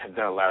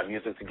done a lot of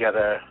music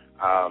together.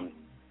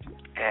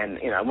 And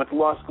I went to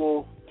law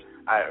school.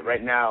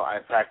 Right now, I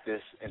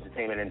practice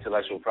entertainment and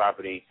intellectual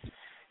property.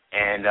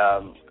 And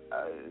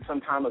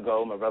some time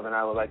ago, my brother and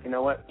I were like, you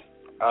know what?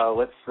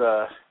 Let's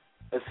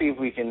see if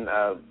we can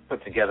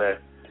put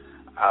together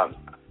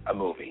a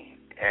movie,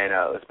 and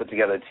let's put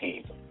together a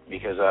team,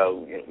 because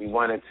we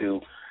wanted to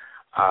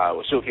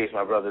showcase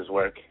my brother's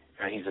work.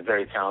 He's a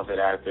very talented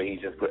actor. He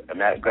just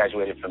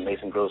graduated from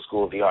Mason Grove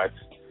School of the Arts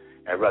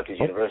at Rutgers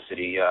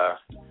University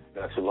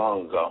not too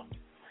long ago.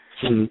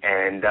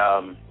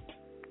 Mm-hmm.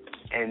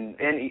 And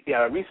then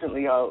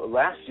recently,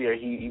 last year,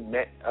 he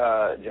met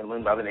a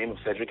gentleman by the name of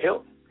Cedric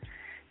Hill.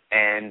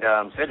 And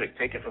Cedric,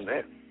 take it from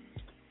there.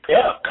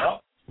 Yeah,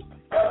 well,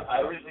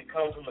 I originally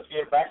come from a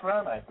theater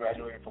background. I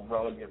graduated from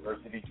Rowan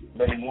University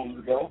many moons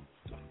ago.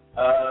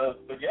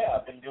 But yeah,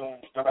 I've been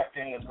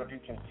directing and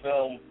producing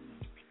film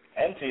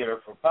and theater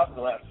for probably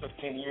the last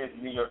 15 years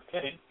in New York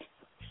City.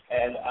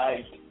 And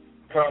I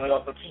currently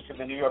also teach at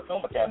the New York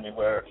Film Academy,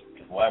 where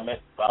I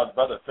met Rob's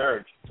brother,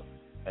 Serge.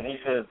 And he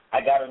says, I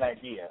got an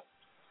idea.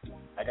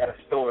 I got a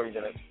story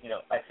that,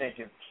 I think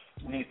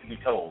needs to be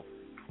told.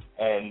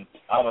 And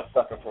I'm a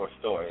sucker for a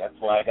story. That's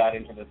why I got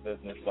into this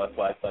business. That's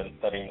why I started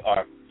studying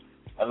art.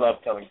 I love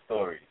telling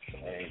stories.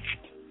 And if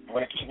you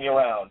want to keep me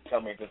around,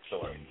 tell me a good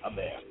story. I'm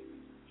there.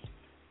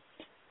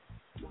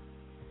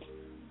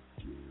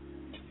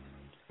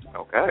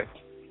 Okay.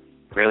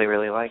 Really,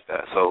 really like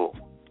that. So,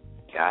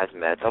 guys,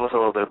 Matt, tell us a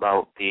little bit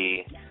about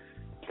the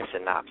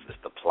synopsis,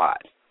 the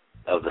plot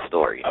of the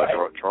story.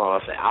 Draw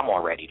us in. I'm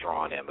already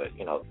drawn in, but,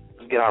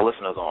 let's get our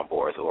listeners on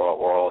board so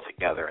we're all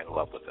together in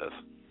love with this.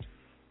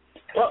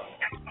 Well,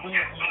 we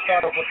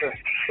start off with the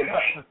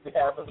synopsis we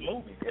have of the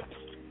movie.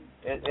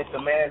 It's a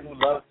man who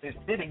loves his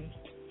city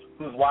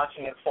who's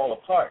watching it fall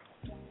apart.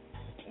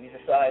 And he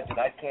decides that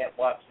I can't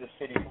watch this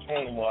city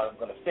decay anymore, I'm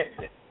going to fix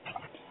it.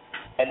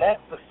 And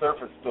that's the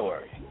surface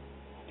story.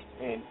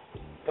 I mean,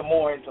 the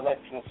more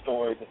intellectual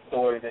story, the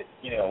story that,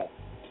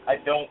 I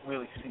don't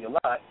really see a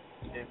lot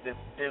is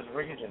there's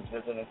reasons.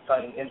 There's an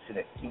exciting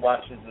incident. He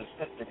watches his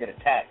sister get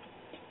attacked.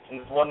 And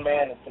there's one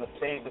man that's going to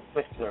save his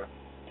sister.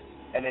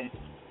 And then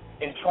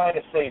in trying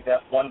to save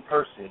that one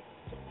person,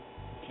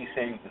 he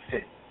saves the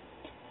city.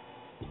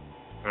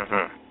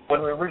 Mm-hmm.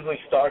 When we originally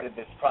started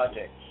this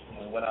project,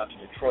 when we went out to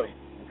Detroit,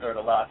 we heard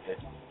a lot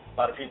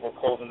of people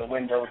closing the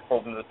windows,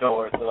 closing the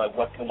doors. They're like,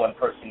 what can one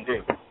person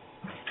do?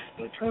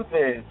 And the truth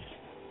is,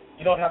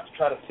 you don't have to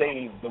try to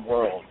save the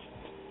world.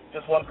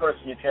 Just one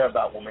person you care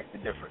about will make the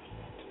difference.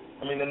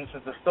 I mean, and this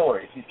is the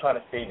story. He's trying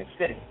to save his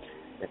city.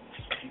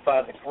 He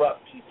finds it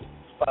corrupt. He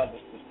finds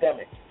it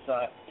systemic.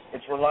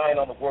 It's relying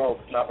on the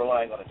world. It's not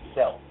relying on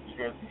itself. You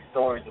hear these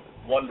stories of this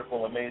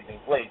wonderful, amazing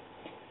place,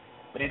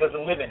 but he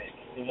doesn't live in it.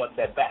 He wants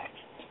that back.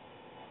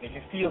 And if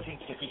he feels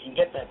if he can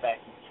get that back,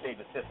 he can save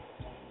the system.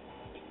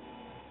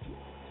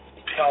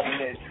 The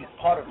problem is he's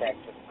part of that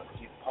system.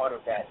 He's part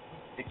of that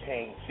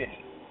decaying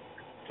city.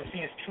 To see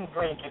his true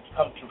dreams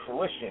come to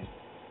fruition,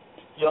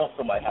 he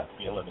also might have to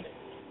be eliminated.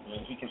 I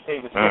mean, he can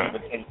save his city,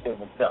 but he can't save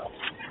himself.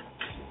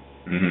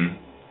 Mm-hmm.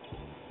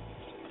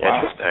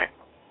 Interesting.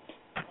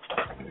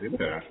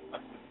 Yeah.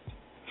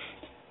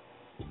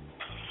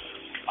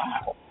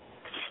 Wow.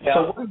 Now, so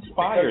what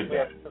inspired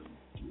that?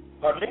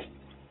 Pardon me?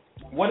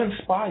 What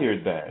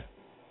inspired that?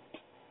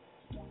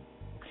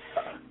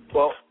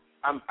 Well,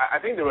 I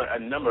think there were a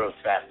number of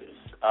factors.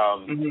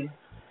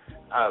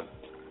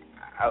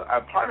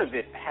 A part of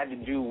it had to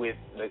do with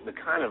the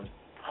kind of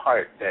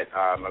part that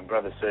my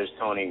brother Serge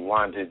Thony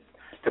wanted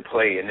to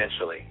play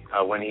initially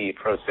when he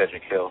approached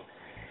Cedric Hill,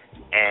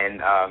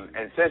 and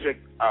Cedric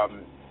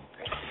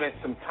spent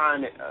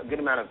a good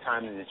amount of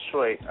time in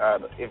Detroit.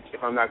 If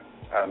I'm not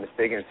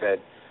mistaken, said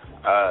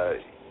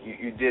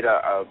you did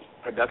a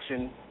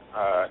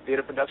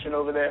theater production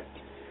over there.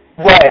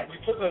 Right. We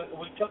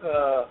took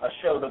a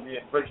show that we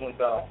had originally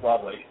done off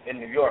Broadway in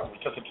New York. We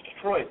took it to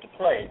Detroit to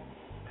play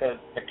because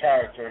the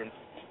characters,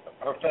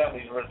 her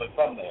family's originally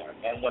from there.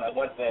 And when I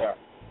went there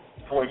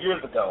 4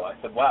 years ago,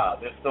 I said, "Wow,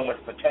 there's so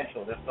much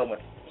potential. There's so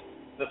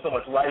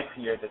much life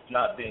here that's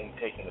not being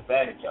taken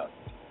advantage of."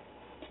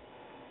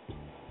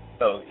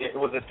 So it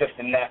was just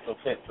a natural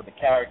fit for the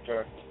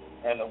character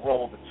and the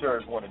role that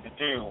Serge wanted to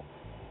do,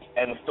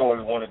 and the story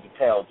we wanted to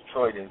tell.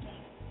 Detroit is,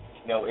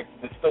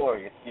 it's the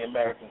story. It's the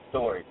American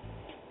story.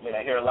 I mean,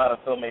 I hear a lot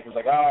of filmmakers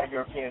like,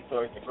 European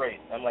stories are great.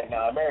 I'm like,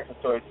 no, American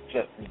stories are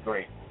just as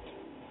great.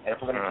 And if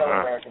we're going to tell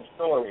an American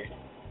story,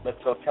 let's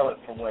go tell it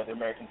from where the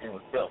American dream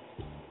was built.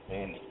 I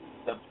mean,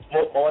 the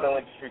oil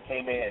industry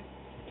came in.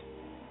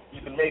 You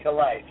can make a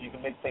life. You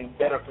can make things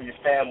better for your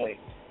family.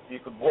 You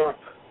could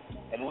work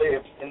and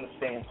live in the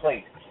same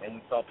place. And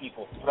we saw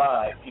people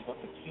thrive, people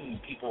succeed,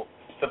 people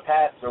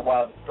surpass their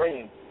wildest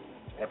dreams.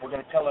 And if we're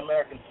going to tell an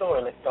American story,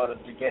 let's start at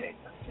the beginning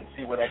and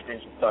see where that dream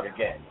should start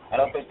again. I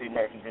don't think the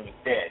American dream is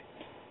dead.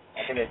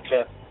 I think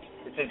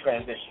it's in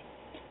transition.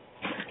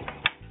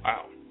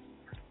 Wow.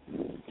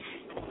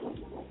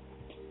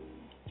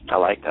 I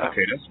like that.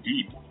 Okay, that's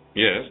deep.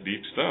 Yeah, that's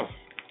deep stuff.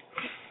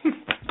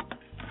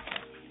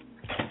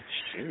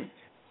 Shoot.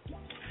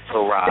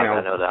 So, Rob,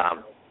 I know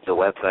the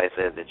website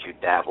says that you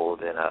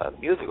dabbled in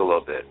music a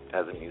little bit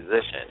as a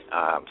musician.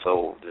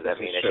 So does that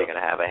mean that you're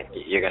gonna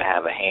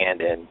have a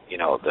hand in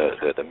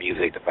the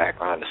music, the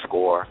background, the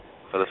score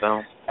for the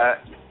film?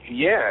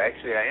 Yeah,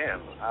 actually I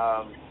am.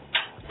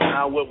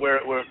 Now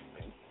we're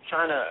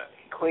trying to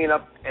clean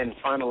up and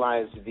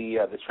finalize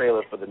the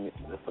trailer for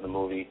the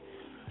movie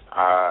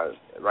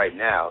right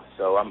now.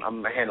 So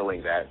I'm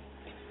handling that.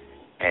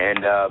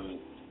 And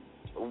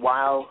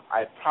while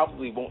I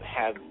probably won't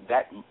have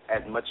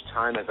as much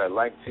time as I'd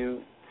like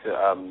to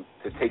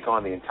take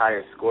on the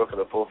entire score for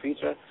the full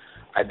feature,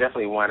 I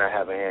definitely want to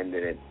have a hand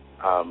in it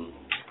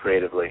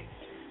creatively.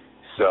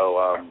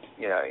 So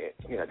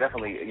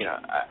definitely,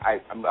 I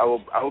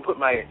will put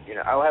my,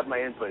 I will have my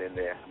input in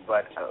there,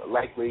 but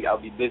likely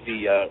I'll be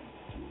busy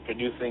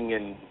producing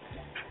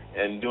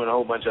and doing a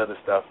whole bunch of other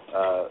stuff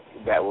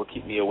that will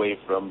keep me away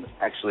from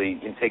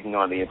actually taking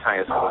on the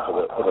entire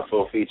score for the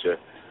full feature.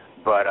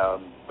 But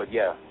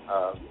yeah,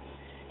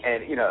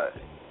 and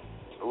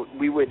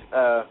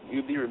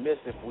we'd be remiss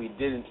if we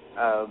didn't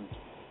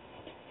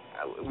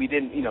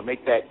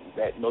make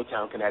that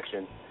Motown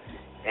connection,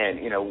 and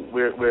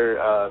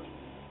we're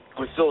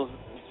still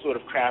sort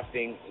of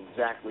crafting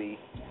exactly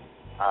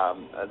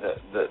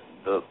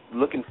the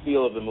look and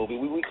feel of the movie.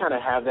 We kind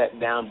of have that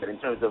down, but in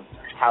terms of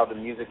how the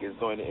music is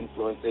going to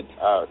influence it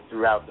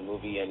throughout the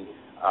movie, and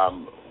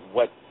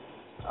what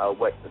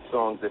the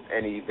songs, if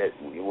any, that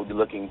we'll be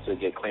looking to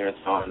get clearance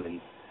on,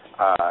 and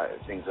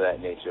things of that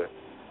nature,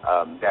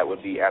 that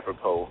would be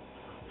apropos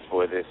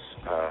for this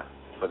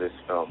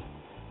film.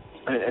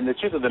 And the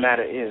truth of the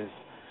matter is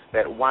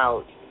that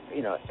while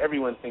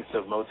everyone thinks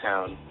of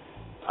Motown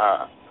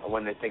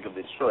when they think of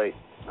Detroit,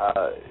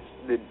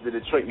 the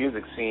Detroit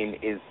music scene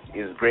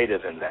is greater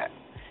than that,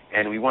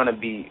 and we want to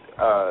be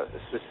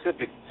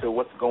specific to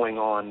what's going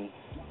on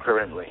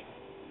currently,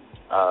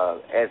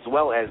 as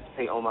well as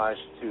pay homage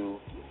to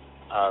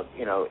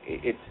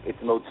its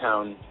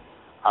Motown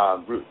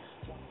roots.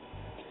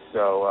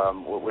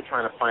 So we're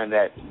trying to find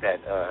that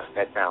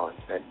balance,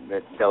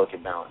 that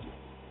delicate balance.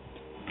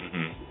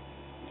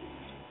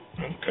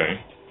 Okay.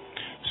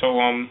 So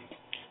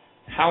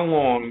how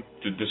long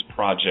did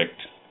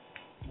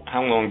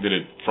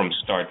it from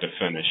start to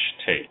finish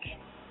take?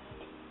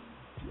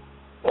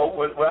 Well,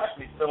 we're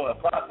actually still in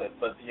the process,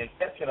 but the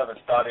intention of it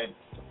started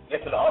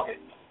just in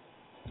August.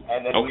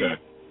 And then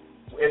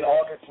in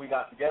August we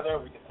got together,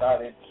 we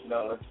decided,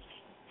 let's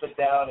sit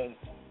down and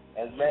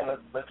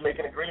let's make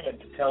an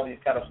agreement to tell these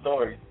kind of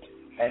stories.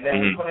 And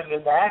then we put it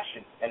into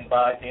action. And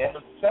by the end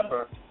of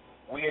December,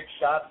 we had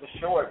shot the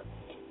short,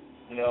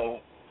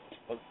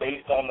 was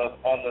based on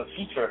the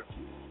feature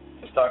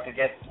to start to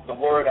get the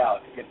word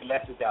out, to get the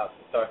message out,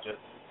 to start to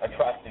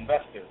attract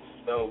investors.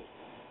 So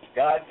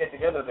guys get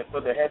together, they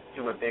put their heads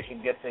to it, they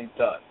can get things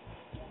done.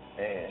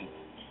 And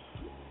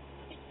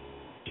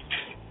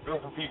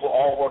group of people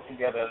all work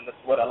together, and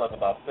that's what I love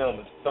about film,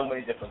 is so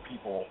many different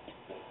people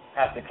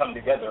have to come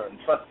together and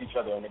trust each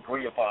other and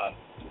agree upon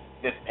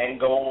this end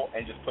goal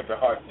and just put their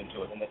hearts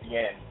into it. And at the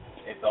end,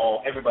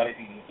 everybody's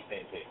eating the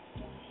same thing.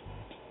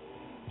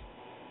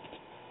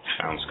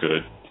 Sounds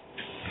good.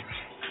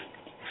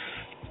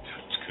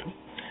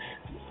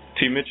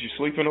 T. Mitch, you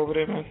sleeping over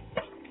there, man?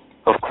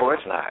 Of course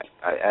not.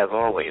 As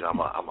always, I'm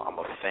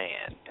a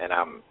fan, and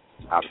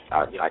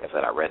like I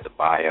said, I read the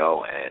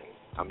bio, and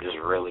I'm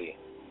really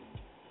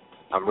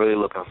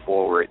looking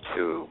forward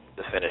to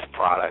the finished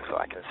product, so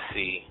I can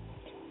see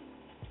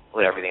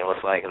what everything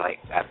looks like. Like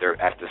after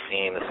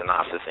seeing the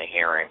synopsis and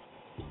hearing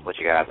what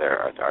you guys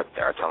are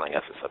telling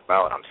us it's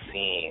about, I'm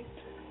seeing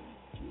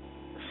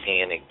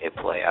it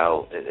play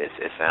out.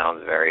 It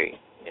sounds very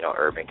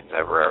urban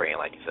contemporary, and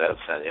like you said,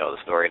 the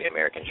story of the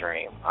American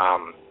dream.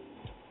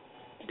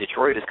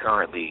 Detroit is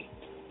currently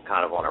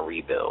kind of on a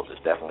rebuild.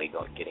 It's definitely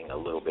getting a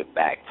little bit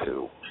back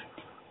to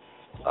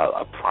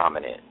a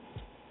prominent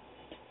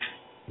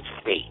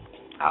state,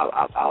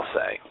 I'll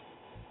say.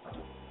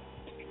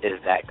 Is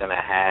that going to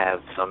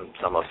have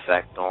some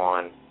effect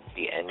on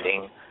the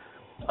ending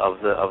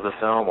of the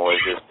film, or is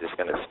this just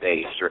going to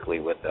stay strictly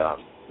with the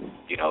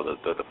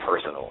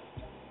personal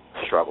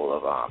struggle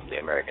of the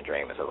American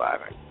dream and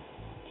surviving?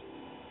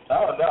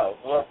 Oh no!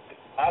 Well,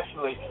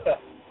 actually,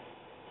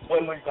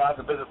 when we got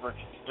to visit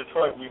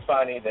Detroit, we're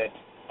finding that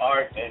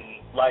art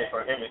and life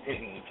are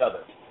imitating each other.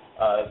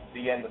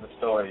 The end of the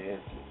story is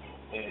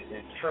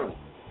true.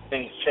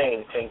 Things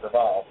change, things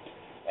evolve,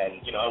 and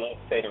I won't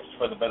say it's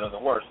for the better or the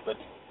worse, but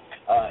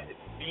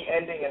the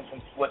ending and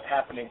what's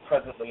happening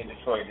presently in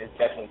Detroit is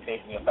definitely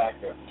taking a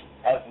factor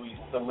as we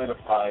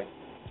solidify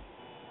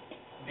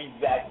the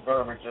exact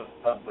verbiage of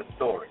the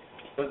story.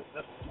 The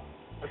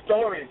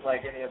story is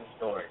like any other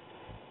story.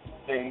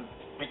 Things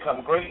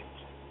become great,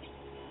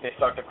 they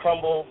start to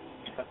crumble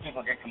because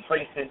people get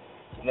complacent,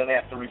 and then they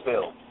have to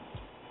rebuild.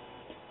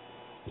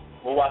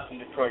 We're watching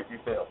Detroit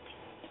rebuild.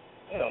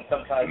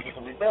 Sometimes with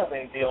the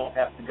rebuilding, they don't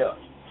have to go.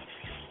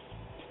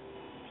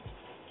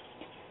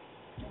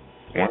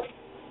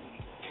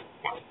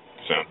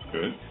 Sounds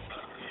good.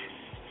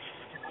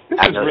 This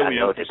is really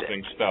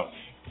interesting stuff.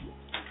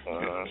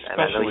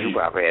 And I know you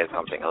probably had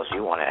something else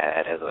you want to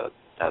add as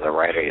a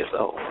writer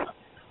yourself.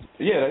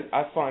 Yeah,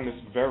 I find this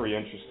very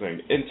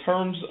interesting. In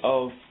terms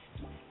of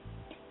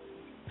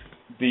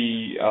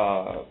the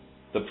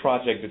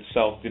project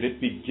itself, did it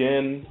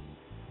begin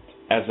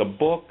as a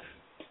book,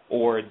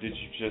 or did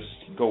you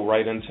just go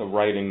right into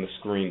writing the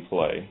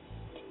screenplay?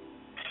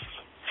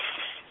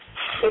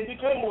 It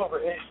became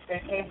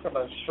it came from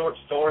a short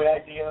story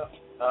idea.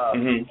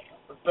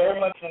 Very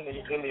much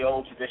in the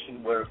old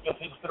tradition where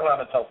people sit around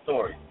and tell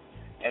stories.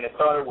 And it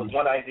started with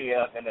one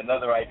idea and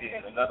another idea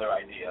and another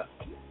idea.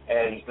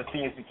 And the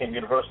themes became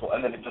universal,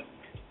 and then it just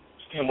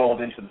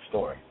steamrolled into the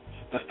story.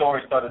 The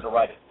story started to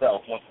write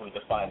itself once we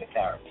defined the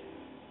character.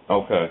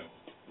 Okay.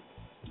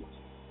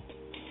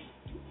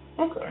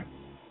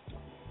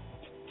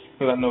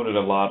 Because I know that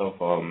a lot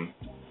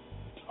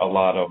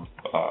of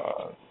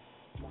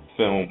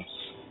films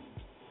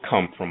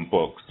come from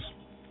books,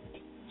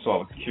 so I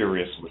was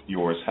curious with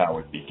yours how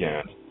it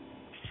began.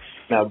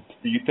 Now,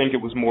 do you think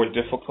it was more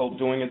difficult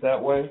doing it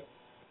that way?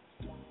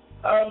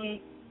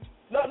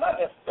 No, not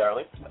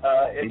necessarily.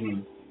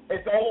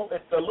 It's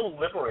a little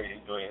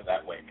liberating doing it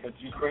that way, because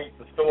you create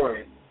the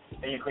stories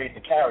and you create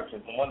the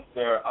characters, and once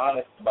they're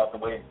honest about the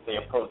way that they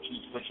approach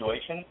each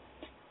situation,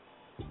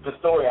 the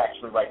story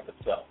actually writes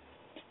itself.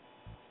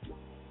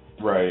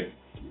 Right.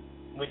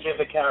 We give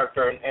the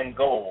character an end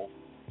goal,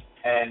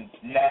 and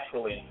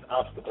naturally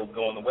obstacles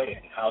go in the way,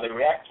 and how they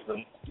react to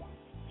them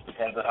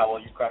depends on how well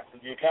you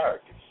crafted your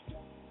characters.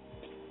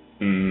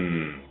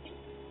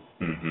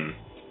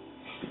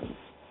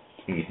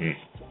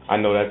 I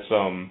know that's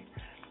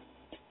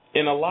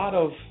in a lot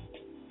of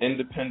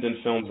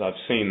independent films I've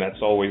seen,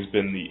 that's always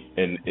been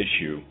an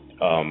issue.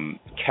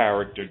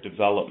 Character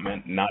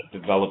development, not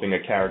developing a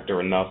character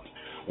enough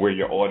where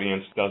your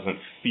audience doesn't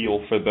feel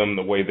for them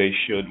the way they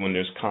should when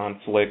there's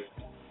conflict.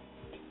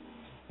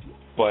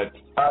 But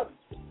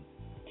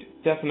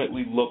it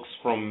definitely looks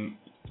from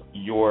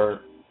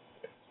your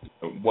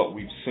what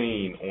we've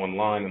seen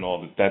online and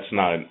all that, that's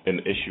not an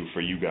issue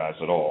for you guys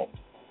at all.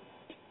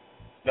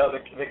 No,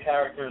 the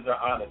characters are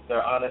honest.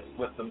 They're honest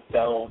with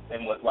themselves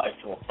and with life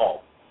to a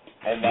fault.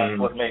 And that's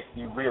what makes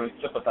you really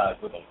sympathize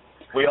with them.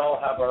 We all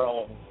have our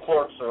own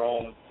quirks, our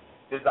own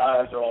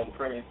desires, our own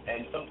dreams,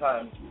 and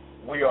sometimes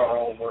we are our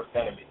own worst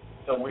enemy.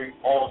 So we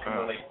all can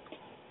relate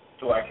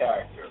to our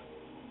character.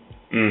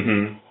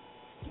 Mm-hmm.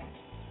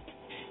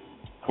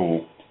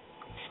 Cool.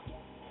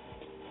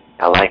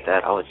 I like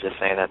that. I was just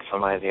saying that to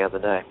somebody the other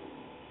day.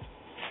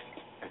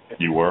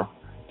 You were?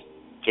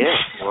 Yeah,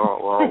 we're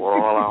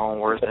all our own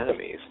worst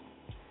enemies.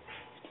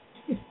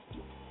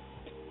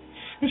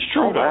 It's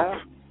true, though.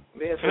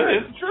 Yeah,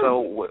 it's true.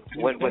 So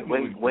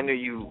when are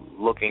you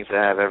looking to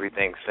have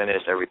everything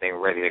finished, everything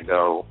ready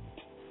to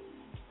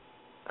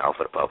out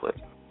for the public?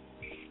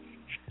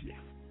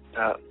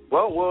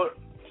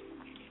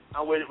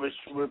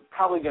 We're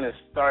probably going to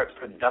start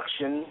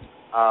production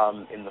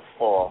in the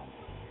fall,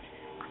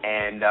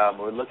 and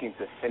we're looking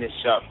to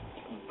finish up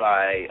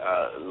by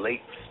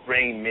late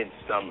spring,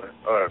 midsummer,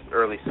 or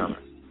early summer.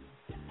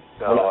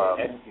 So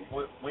and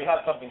we have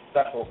something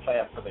special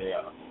planned for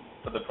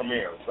the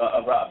premiere.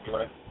 Rob, you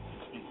want to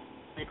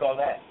speak on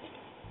that?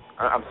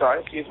 I'm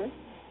sorry, excuse me.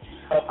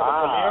 For the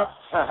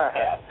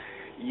premiere?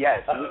 Yes,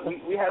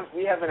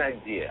 we have an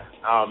idea.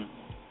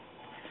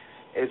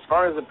 As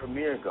far as the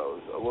premiere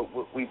goes,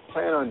 what we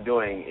plan on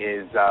doing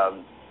is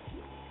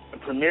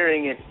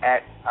premiering it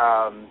at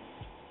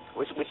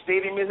which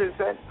stadium is it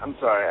set? I'm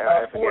sorry,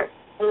 I forget.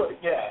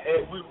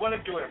 We want to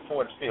do it at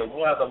Ford Field.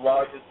 We'll have the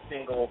largest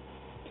single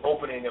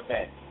opening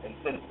event, and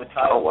since the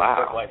title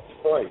is like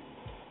Detroit,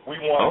 we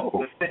want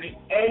the city.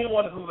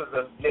 Anyone who is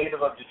a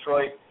native of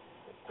Detroit,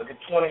 like a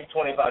 $20-25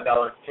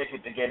 ticket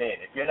to get in.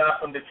 If you're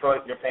not from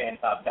Detroit, you're paying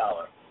top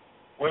dollar.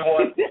 We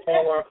want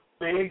 4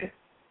 big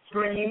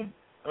screens.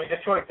 I mean,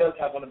 Detroit does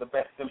have one of the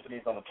best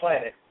symphonies on the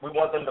planet. We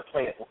want them to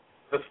play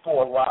the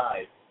score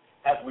live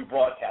as we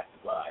broadcast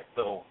it live.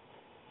 So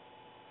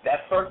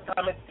that first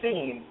time it's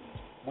seen,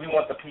 we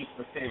want the people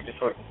in the city of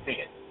Detroit to see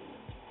it.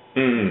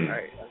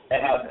 Right.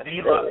 And how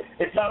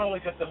it's not only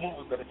just a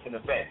movie, but it's an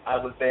event.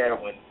 I was there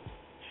when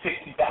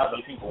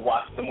 60,000 people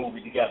watched the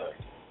movie together.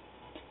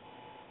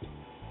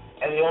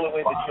 And the only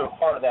way that you're a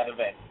part of that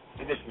event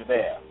is if you're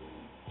there.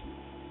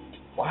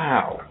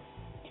 Wow.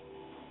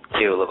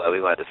 It would look like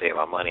we want to save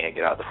our money and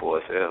get out the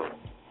Ford Field.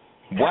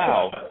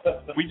 Wow.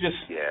 We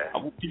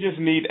just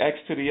need X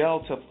to the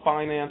L to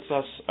finance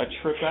us a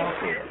trip out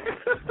there.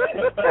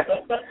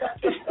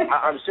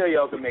 I'm sure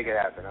y'all can make it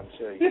happen. I'm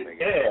sure you can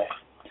make it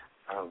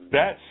happen.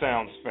 That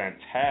sounds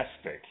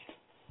fantastic.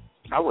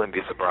 I wouldn't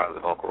be surprised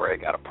if Uncle Ray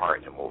got a part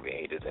in the movie and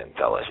he just didn't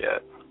tell us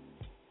yet.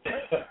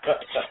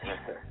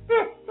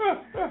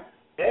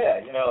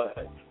 Yeah,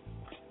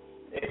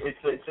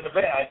 it's an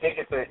event. I think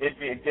it'd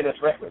be a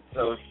Guinness record.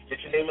 So get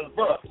your name in the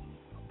book,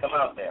 come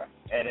out there,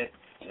 and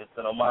it's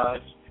an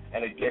homage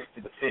and a gift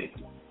to the city.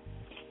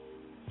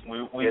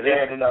 We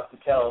dared enough to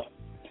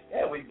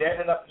we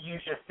dared enough to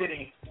use your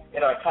city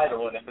in our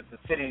title, and if it's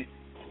a city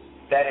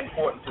that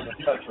important to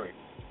this country,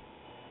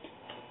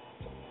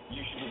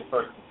 you should be the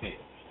first to see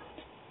it.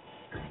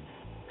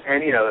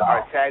 And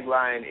our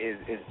tagline is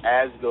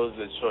 "As goes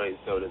Detroit,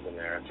 so does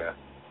America."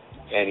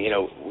 And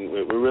we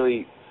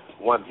really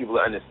want people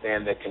to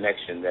understand the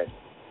connection that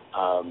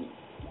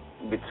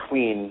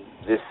between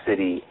this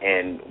city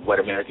and what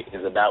America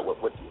is about,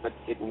 what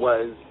it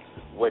was,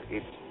 what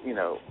it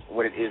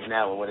is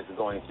now, and what it's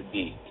going to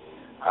be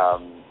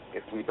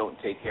if we don't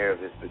take care of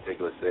this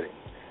particular city.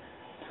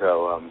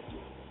 So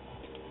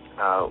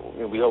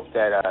we hope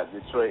that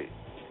Detroit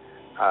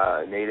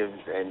natives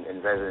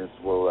and residents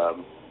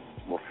will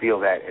feel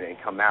that and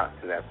come out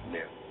to that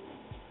premiere.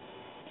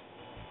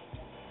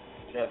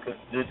 Yeah, because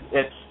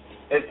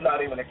it's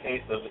not even a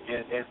case of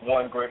it's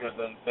one greater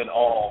than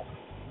all.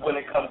 When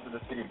it comes to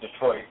the city of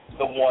Detroit,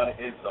 the one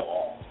is the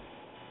all.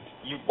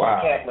 You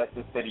can't let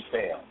this city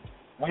fail.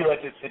 We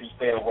let this city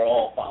fail, we're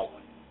all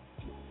following.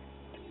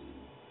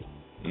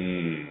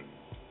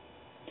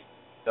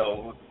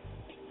 So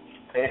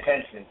pay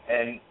attention.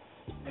 And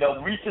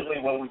recently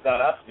when we've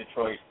gone out to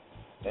Detroit,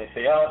 they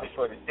say,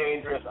 Detroit is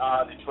dangerous,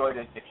 Detroit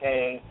is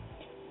decaying.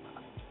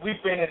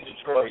 We've been in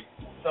Detroit,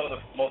 some of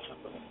the most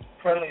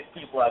friendliest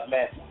people I've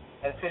met,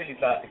 and the city's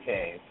not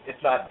decaying.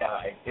 It's not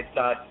dying. It's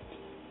not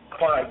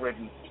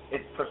crime-ridden.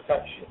 It's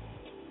perception.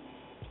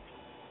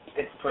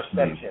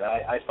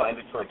 I find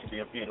Detroit to be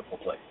a beautiful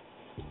place.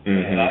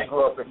 And I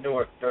grew up in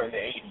Newark during the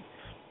 80s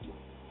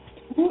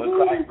when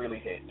crime really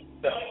hit.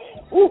 So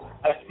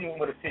I've seen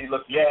what a city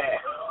looks.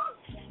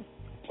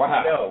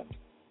 Wow.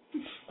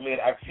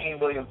 I've seen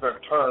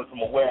Williamsburg turn from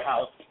a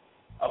warehouse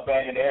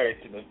abandoned area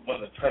to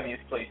one of the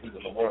trendiest places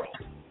in the world.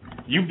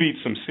 You beat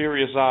some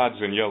serious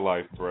odds in your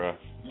life, bruh.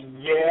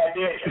 Yeah, I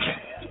did.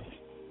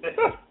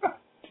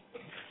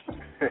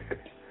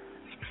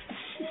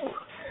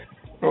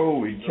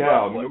 Holy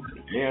cow, Newark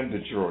and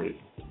Detroit.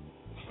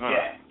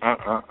 Yeah.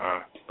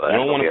 Well, you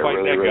don't want to fight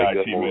really, that really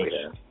guy, T-Mitch.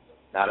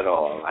 Not at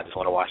all. I just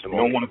want to watch the movie.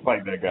 You don't want to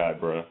fight that guy,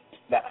 bruh.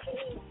 Nah.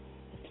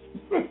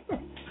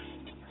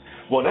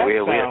 Well, that we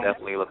sounds are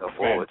definitely looking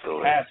forward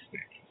fantastic. to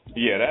it.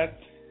 Yeah,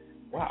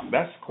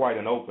 that's quite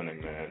an opening,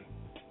 man.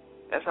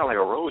 That sounds like a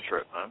road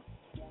trip, man.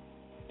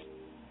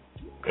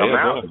 Come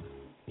out.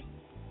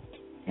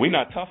 We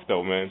not tough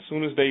though, man. As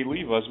soon as they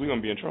leave us, we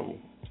gonna be in trouble.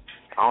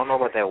 I don't know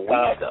about that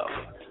weed stuff.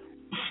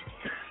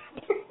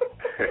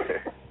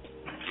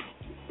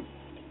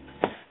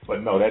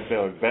 But no, that's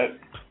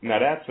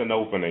an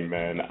opening,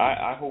 man.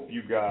 I hope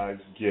you guys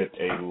get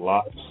a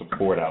lot of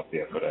support out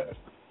there for that.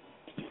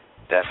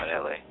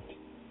 Definitely.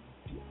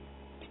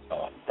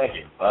 Thank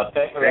you.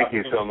 Thank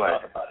you so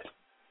much.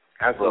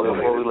 Absolutely.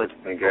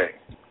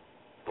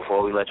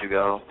 Before we let you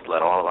go,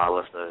 let all of our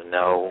listeners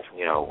know,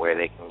 where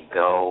they can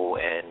go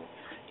and,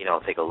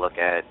 take a look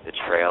at the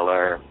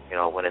trailer,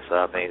 when it's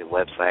up, any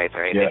websites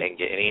or anything,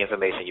 get any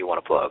information you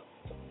want to plug.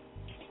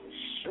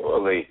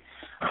 Surely.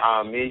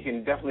 You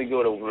can definitely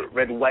go to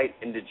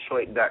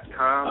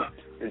redwhiteindetroit.com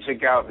and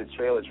check out the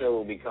trailer. The trailer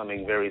will be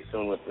coming very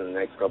soon within the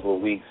next couple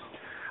of weeks.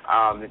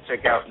 To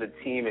check out the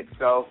team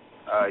itself,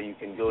 you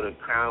can go to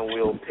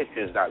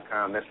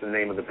crownwheelpictures.com. That's the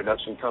name of the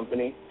production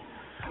company.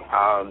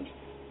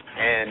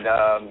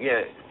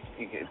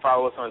 You can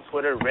follow us on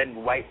Twitter, Red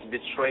White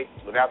Detroit,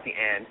 without the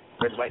and,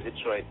 Red White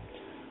Detroit.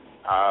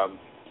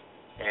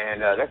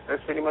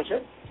 That's pretty much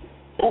it.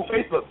 Oh,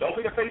 Facebook. Don't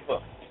forget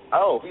Facebook.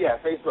 Oh, yeah,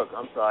 Facebook.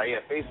 I'm sorry.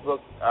 Yeah,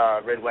 Facebook,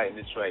 Red White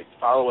Detroit.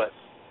 Follow us,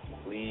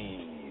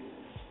 please.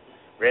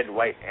 Red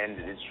White and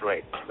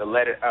Detroit. The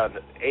letter,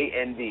 the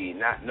A-N-D,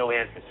 no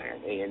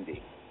ampersand,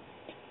 A-N-D.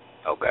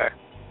 Okay.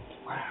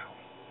 Wow.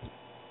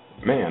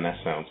 Man, that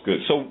sounds good.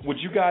 So would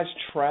you guys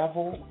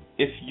travel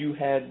if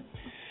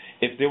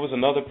there was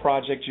another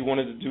project you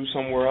wanted to do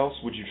somewhere else?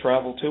 Would you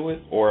travel to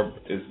it, or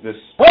is this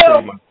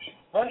pretty much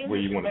where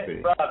you want to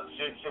be? Rob,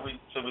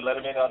 should we let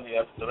him in on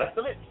the rest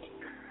of it?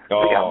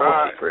 We got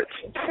more secrets.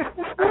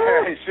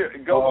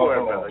 Go for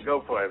it, brother.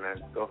 Go for it, man.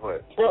 Go for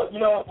it. Well,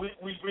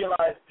 we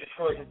realized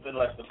Detroit has been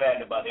left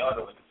abandoned by the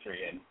auto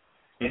industry, and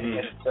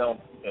the film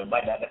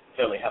might not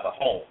necessarily have a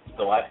home.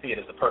 So I see it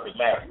as a perfect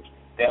marriage.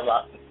 There are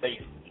lots of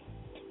space.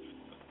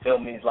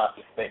 Film needs lots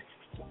of space.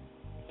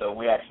 So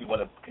we actually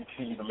want to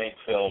continue to make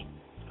film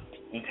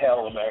and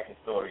tell American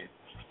stories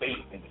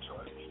based in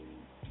Detroit.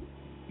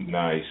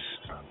 Nice.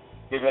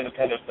 Give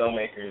independent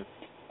filmmakers.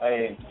 I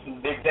mean,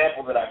 the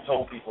example that I've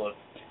told people is,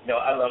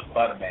 I love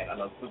Spider-Man, I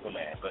love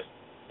Superman, but,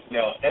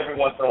 every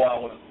once in a while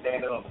when I'm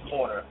standing on the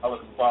corner, I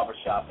look at the barber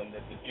shop and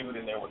there's a dude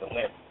in there with a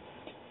limp,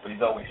 but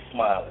he's always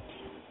smiling.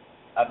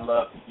 I'd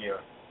love to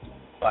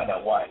find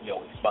out why he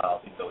always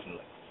smiles and doesn't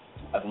limp.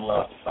 I'd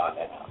love to find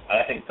that out.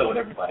 And I think so would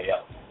everybody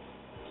else.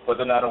 But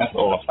they're not on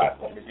the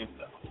platform to do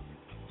so.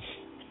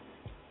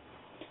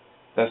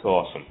 That's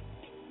awesome.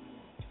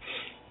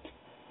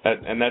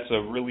 And that's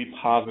a really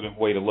positive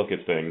way to look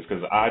at things,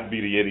 because I'd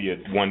be the idiot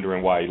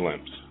wondering why he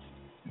limps.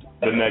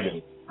 The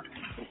negative.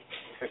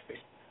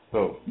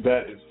 So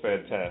that is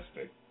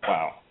fantastic.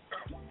 Wow.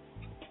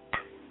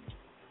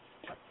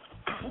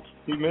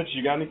 Hey, Mitch,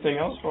 you got anything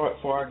else for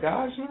our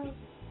guys, man?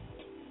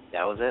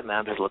 That was it, man.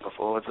 I'm just looking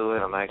forward to it.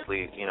 I'm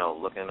actually,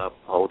 looking up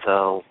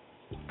hotel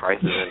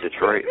prices in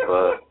Detroit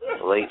for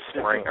late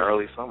spring,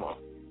 early summer.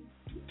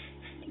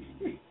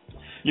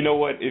 You know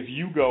what? If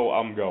you go,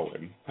 I'm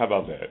going. How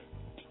about that?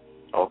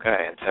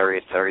 Okay, and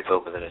Terry's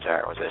open in the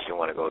chat room, says she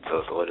want to go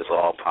too, so we'll just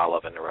all pile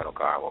up in the rental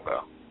car and we'll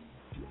go.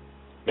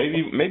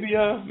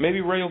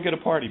 Maybe Ray will get a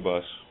party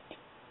bus.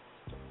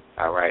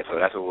 All right, so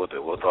that's what we'll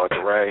do. We'll talk to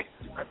Ray.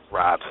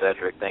 Rob,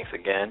 Cedric, thanks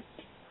again.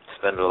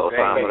 Spend a little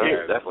time with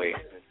us.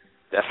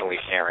 Definitely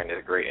sharing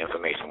this great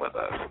information with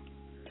us.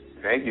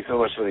 Thank you so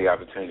much for the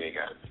opportunity,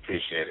 guys.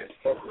 Appreciate it.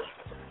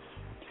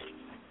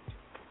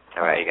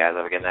 All right, you guys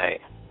have a good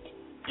night.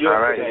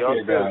 All right, you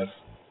all good.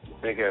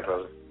 Take care,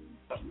 brother.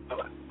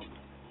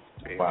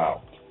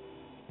 Wow.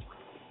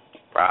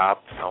 Rob,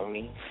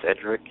 Thony,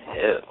 Cedirc,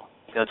 Hill.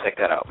 Go check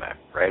that out, man.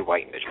 Red,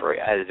 White, and Detroit.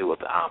 I had to do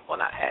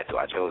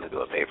I chose to do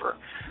a paper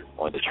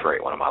on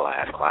Detroit, one of my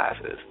last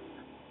classes,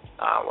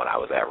 when I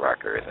was at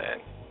Rutgers,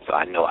 and so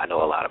I know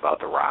a lot about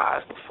the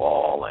rise, the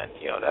fall, and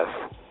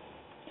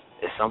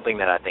it's something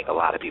that I think a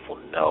lot of people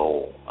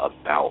know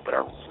about, but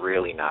are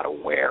really not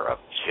aware of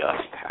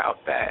just how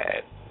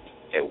bad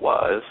it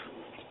was.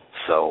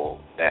 So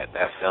that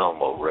film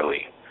will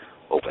really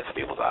open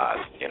people's eyes.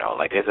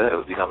 Like they said, it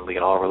would be something we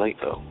can all relate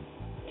to.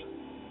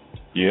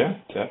 Yeah,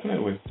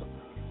 definitely.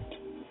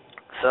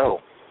 So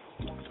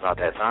it's about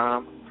that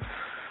time,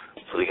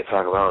 so we can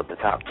talk about the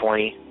top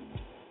 20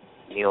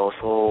 neo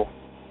soul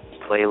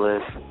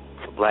playlist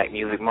for Black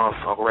Music Month.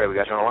 Uncle Ray, we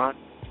got you on the line?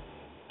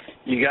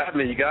 You got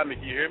me.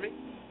 Can you hear me?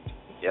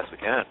 Yes, we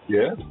can.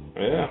 Yeah.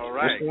 All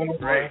right.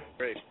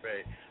 Great.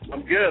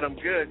 I'm good.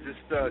 Just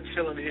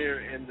chilling here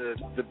in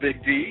the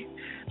Big D.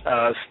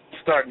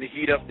 Starting to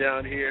heat up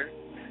down here.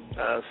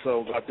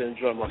 So about to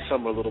enjoy my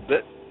summer a little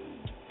bit.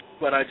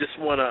 But I just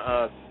want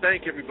to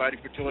thank everybody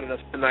for joining us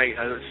tonight.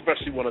 I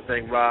especially want to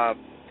thank Rob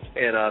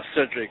and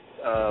Cedric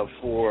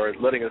for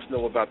letting us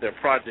know about their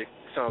project.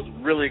 Sounds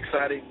really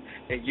exciting.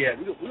 And, yeah,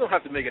 we're going to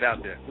have to make it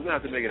out there. We're going to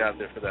have to make it out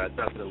there for that,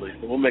 definitely.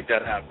 So we'll make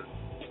that happen.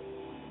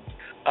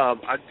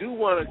 I do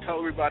want to tell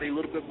everybody a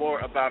little bit more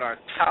about our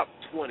top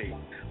 20,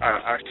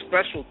 our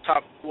special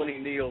top 20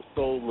 neo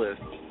soul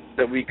list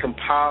that we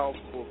compiled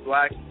for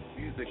Black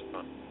Music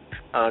Month.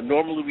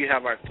 Normally we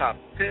have our top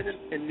 10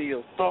 in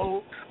neo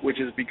soul, which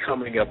is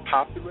becoming a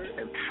popular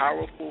and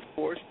powerful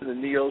force in the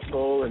neo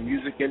soul and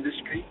music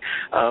industry.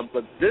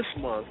 But this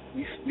month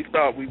we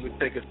thought we would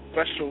take a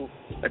special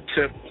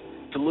attempt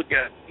to look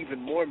at even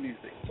more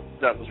music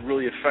that was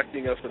really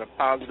affecting us in a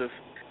positive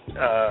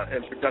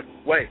and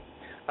productive way.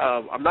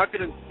 I'm not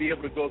going to be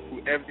able to go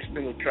through every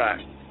single track,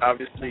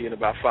 obviously, in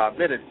about 5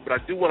 minutes, but I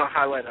do want to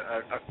highlight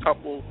a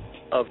couple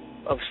of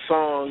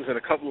songs and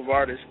a couple of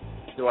artists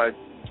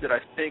that I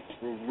think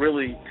will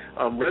really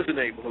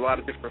resonate with a lot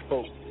of different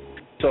folks.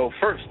 So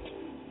first,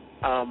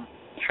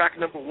 track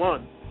number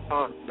 1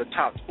 on the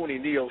top 20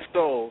 neo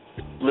soul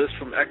list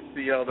from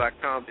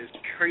XBL.com is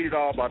Traded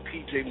All by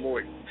P.J.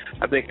 Morton.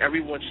 I think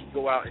everyone should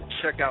go out and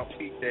check out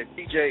P.J.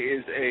 P.J.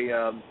 is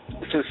a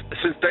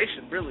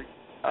sensation, really.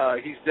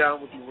 He's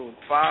down with Maroon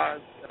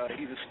 5.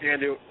 He's a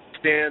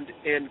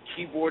stand-in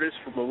keyboardist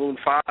for Maroon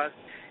 5.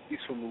 He's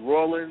from New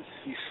Orleans.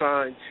 He's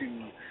signed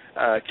to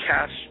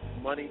Cash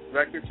Money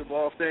Records, of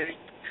all things.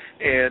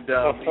 And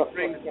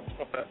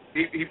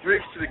he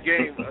brings to the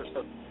game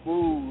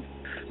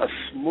a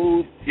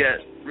smooth yet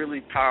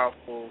really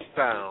powerful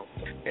sound.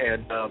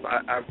 And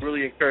I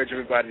really encourage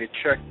everybody to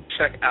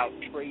check out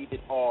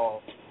Traded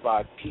All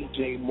by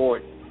P.J.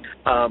 Morton.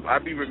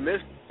 I'd be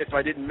remiss if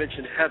I didn't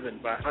mention Heaven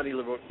by Honey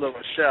La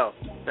Rochelle.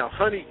 Now,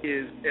 Honey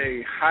is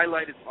a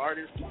highlighted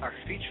artist, our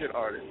featured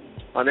artist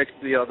on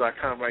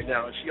XBL.com right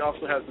now, and she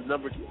also has the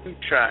number 2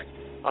 track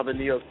on the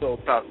Neo Soul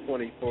Top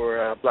 20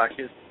 for Black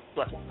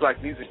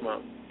Music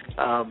Month.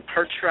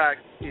 Her track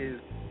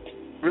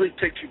really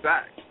takes you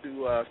back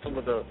to some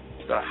of the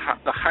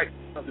height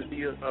of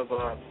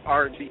the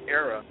R&B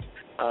era.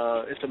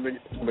 It's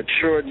a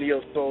mature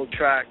Neo Soul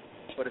track,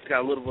 but it's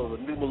got a little bit of a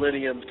new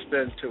millennium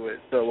spin to it.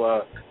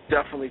 So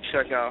definitely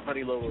check out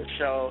Honey La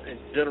Rochelle in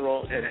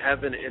general and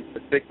Heaven in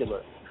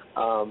particular.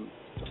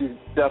 She's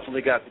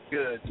definitely got the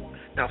goods.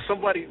 Now,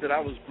 somebody that I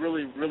was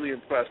really, really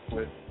impressed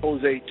with,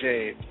 Jose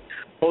James.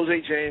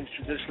 Jose James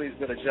traditionally has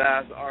been a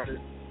jazz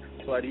artist,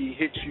 but he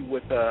hits you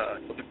with a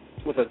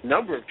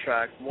number of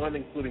tracks, one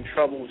including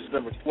Trouble, which is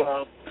number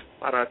 12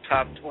 on our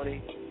top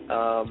 20.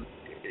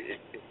 It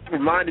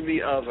reminded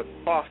me of a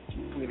cross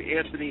between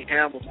Anthony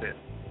Hamilton,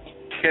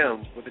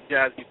 Kim with the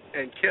jazz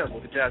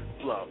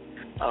flow.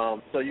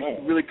 So you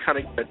can really kind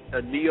of get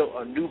a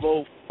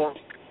nouveau funk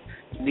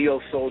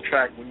neo soul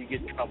track when you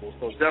get Trouble.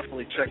 So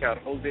definitely check out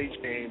Jose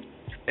James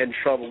and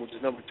Trouble, which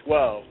is number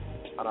 12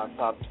 on our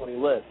top 20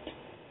 list.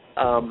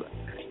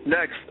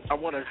 Next, I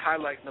want to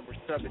highlight number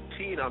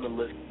 17 on the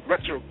list,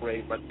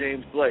 Retrograde by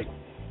James Blake.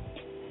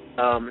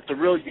 It's a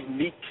real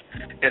unique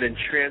and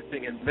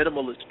entrancing and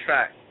minimalist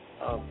track,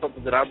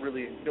 something that I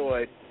really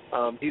enjoyed.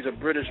 He's a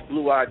British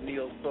blue-eyed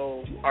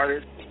neo-soul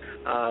artist.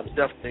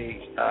 Definitely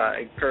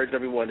encourage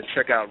everyone to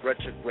check out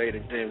Retrograde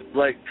and James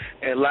Blake.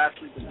 And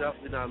lastly, but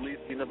definitely not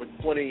least, number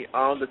 20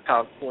 on the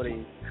top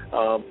 20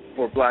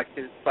 for Black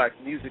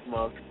Music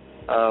Month,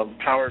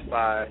 powered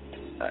by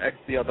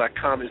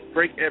XBL.com, is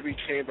Break Every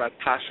Chain by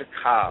Tasha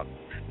Cobb.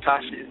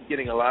 Tasha is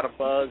getting a lot of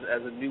buzz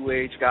as a new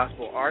age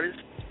gospel artist,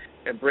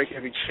 and Break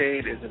Every Chain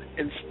is an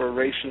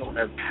inspirational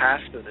and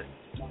passionate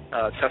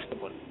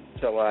testimony.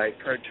 So I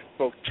encourage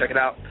folks to check it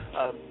out.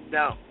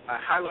 Now, I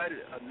highlighted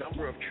a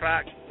number of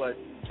tracks, but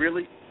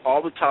really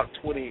all the top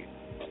 20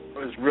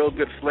 is real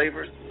good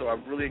flavor, so I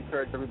really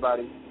encourage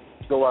everybody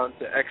to go on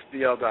to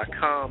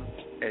XBL.com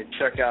and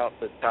check out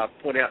the top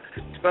 20.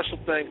 Special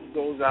thanks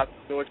goes out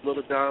to George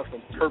Littledon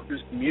from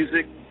Purpose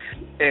Music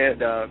and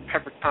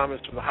Pepper Thomas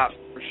from the Hot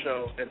Pepper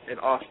Show in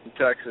Austin,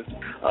 Texas.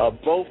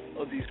 Both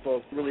of these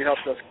folks really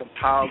helped us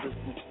compile this.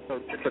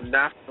 It's a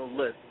national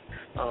list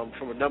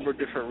from a number of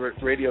different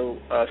radio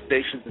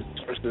stations and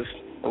sources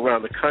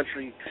around the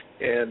country,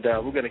 and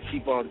we're going to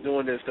keep on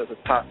doing this as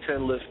a top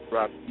 10 list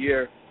throughout the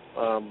year.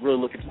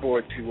 Really looking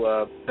forward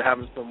to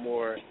having some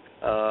more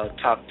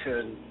top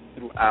 10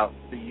 throughout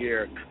the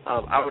year.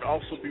 I would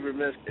also be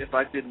remiss if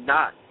I did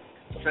not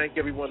thank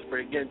everyone for,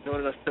 again,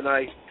 joining us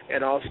tonight,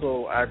 and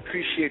also I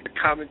appreciate the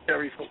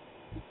commentary from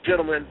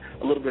gentlemen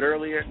a little bit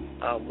earlier.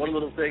 One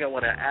little thing I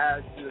want to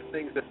add to the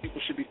things that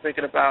people should be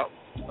thinking about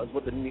is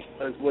what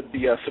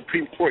the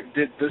Supreme Court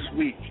did this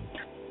week.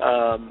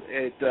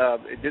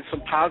 It did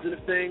some positive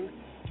things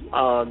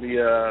on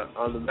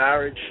the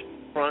marriage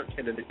front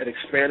and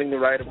expanding the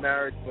right of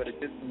marriage, but it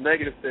did some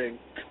negative things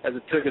as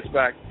it took us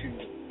back to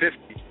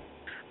 50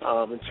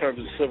 in terms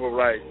of civil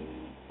rights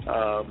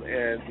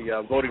and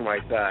the Voting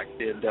Rights Act.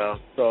 And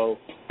so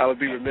I would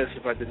be remiss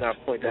if I did not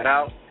point that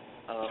out.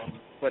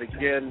 But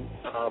again,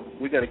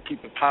 we're going to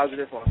keep it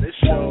positive on this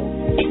show.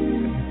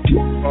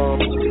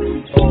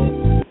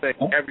 Thank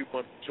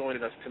everyone for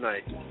joining us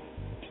tonight.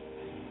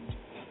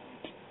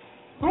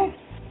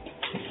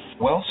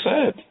 Well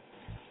said.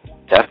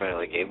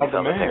 Definitely gave me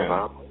something to think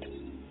about.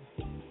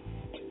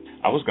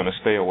 I was going to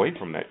stay away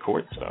from that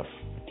court stuff.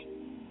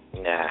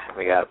 Nah,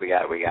 we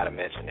gotta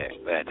mention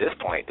it. But at this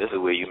point, this is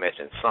where you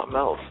mentioned something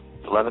else.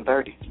 It's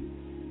 11:30.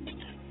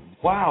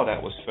 Wow,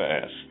 that was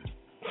fast.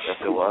 Yes,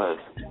 it was.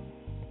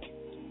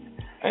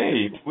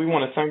 Hey, we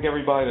want to thank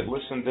everybody that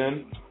listened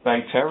in.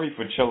 Thank Terry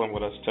for chilling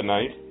with us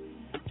tonight.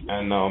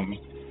 And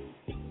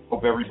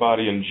hope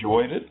everybody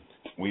enjoyed it.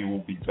 We will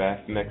be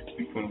back next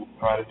week and we'll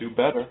try to do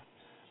better.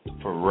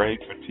 For Ray,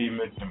 for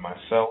T-Mitch, and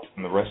myself,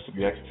 and the rest of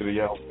the X to the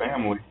L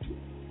family.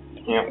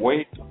 Can't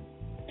wait.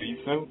 See you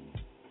soon.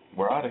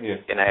 We're out of here.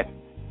 Good night.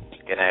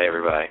 Good night,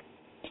 everybody.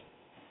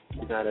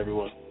 Good night,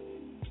 everyone.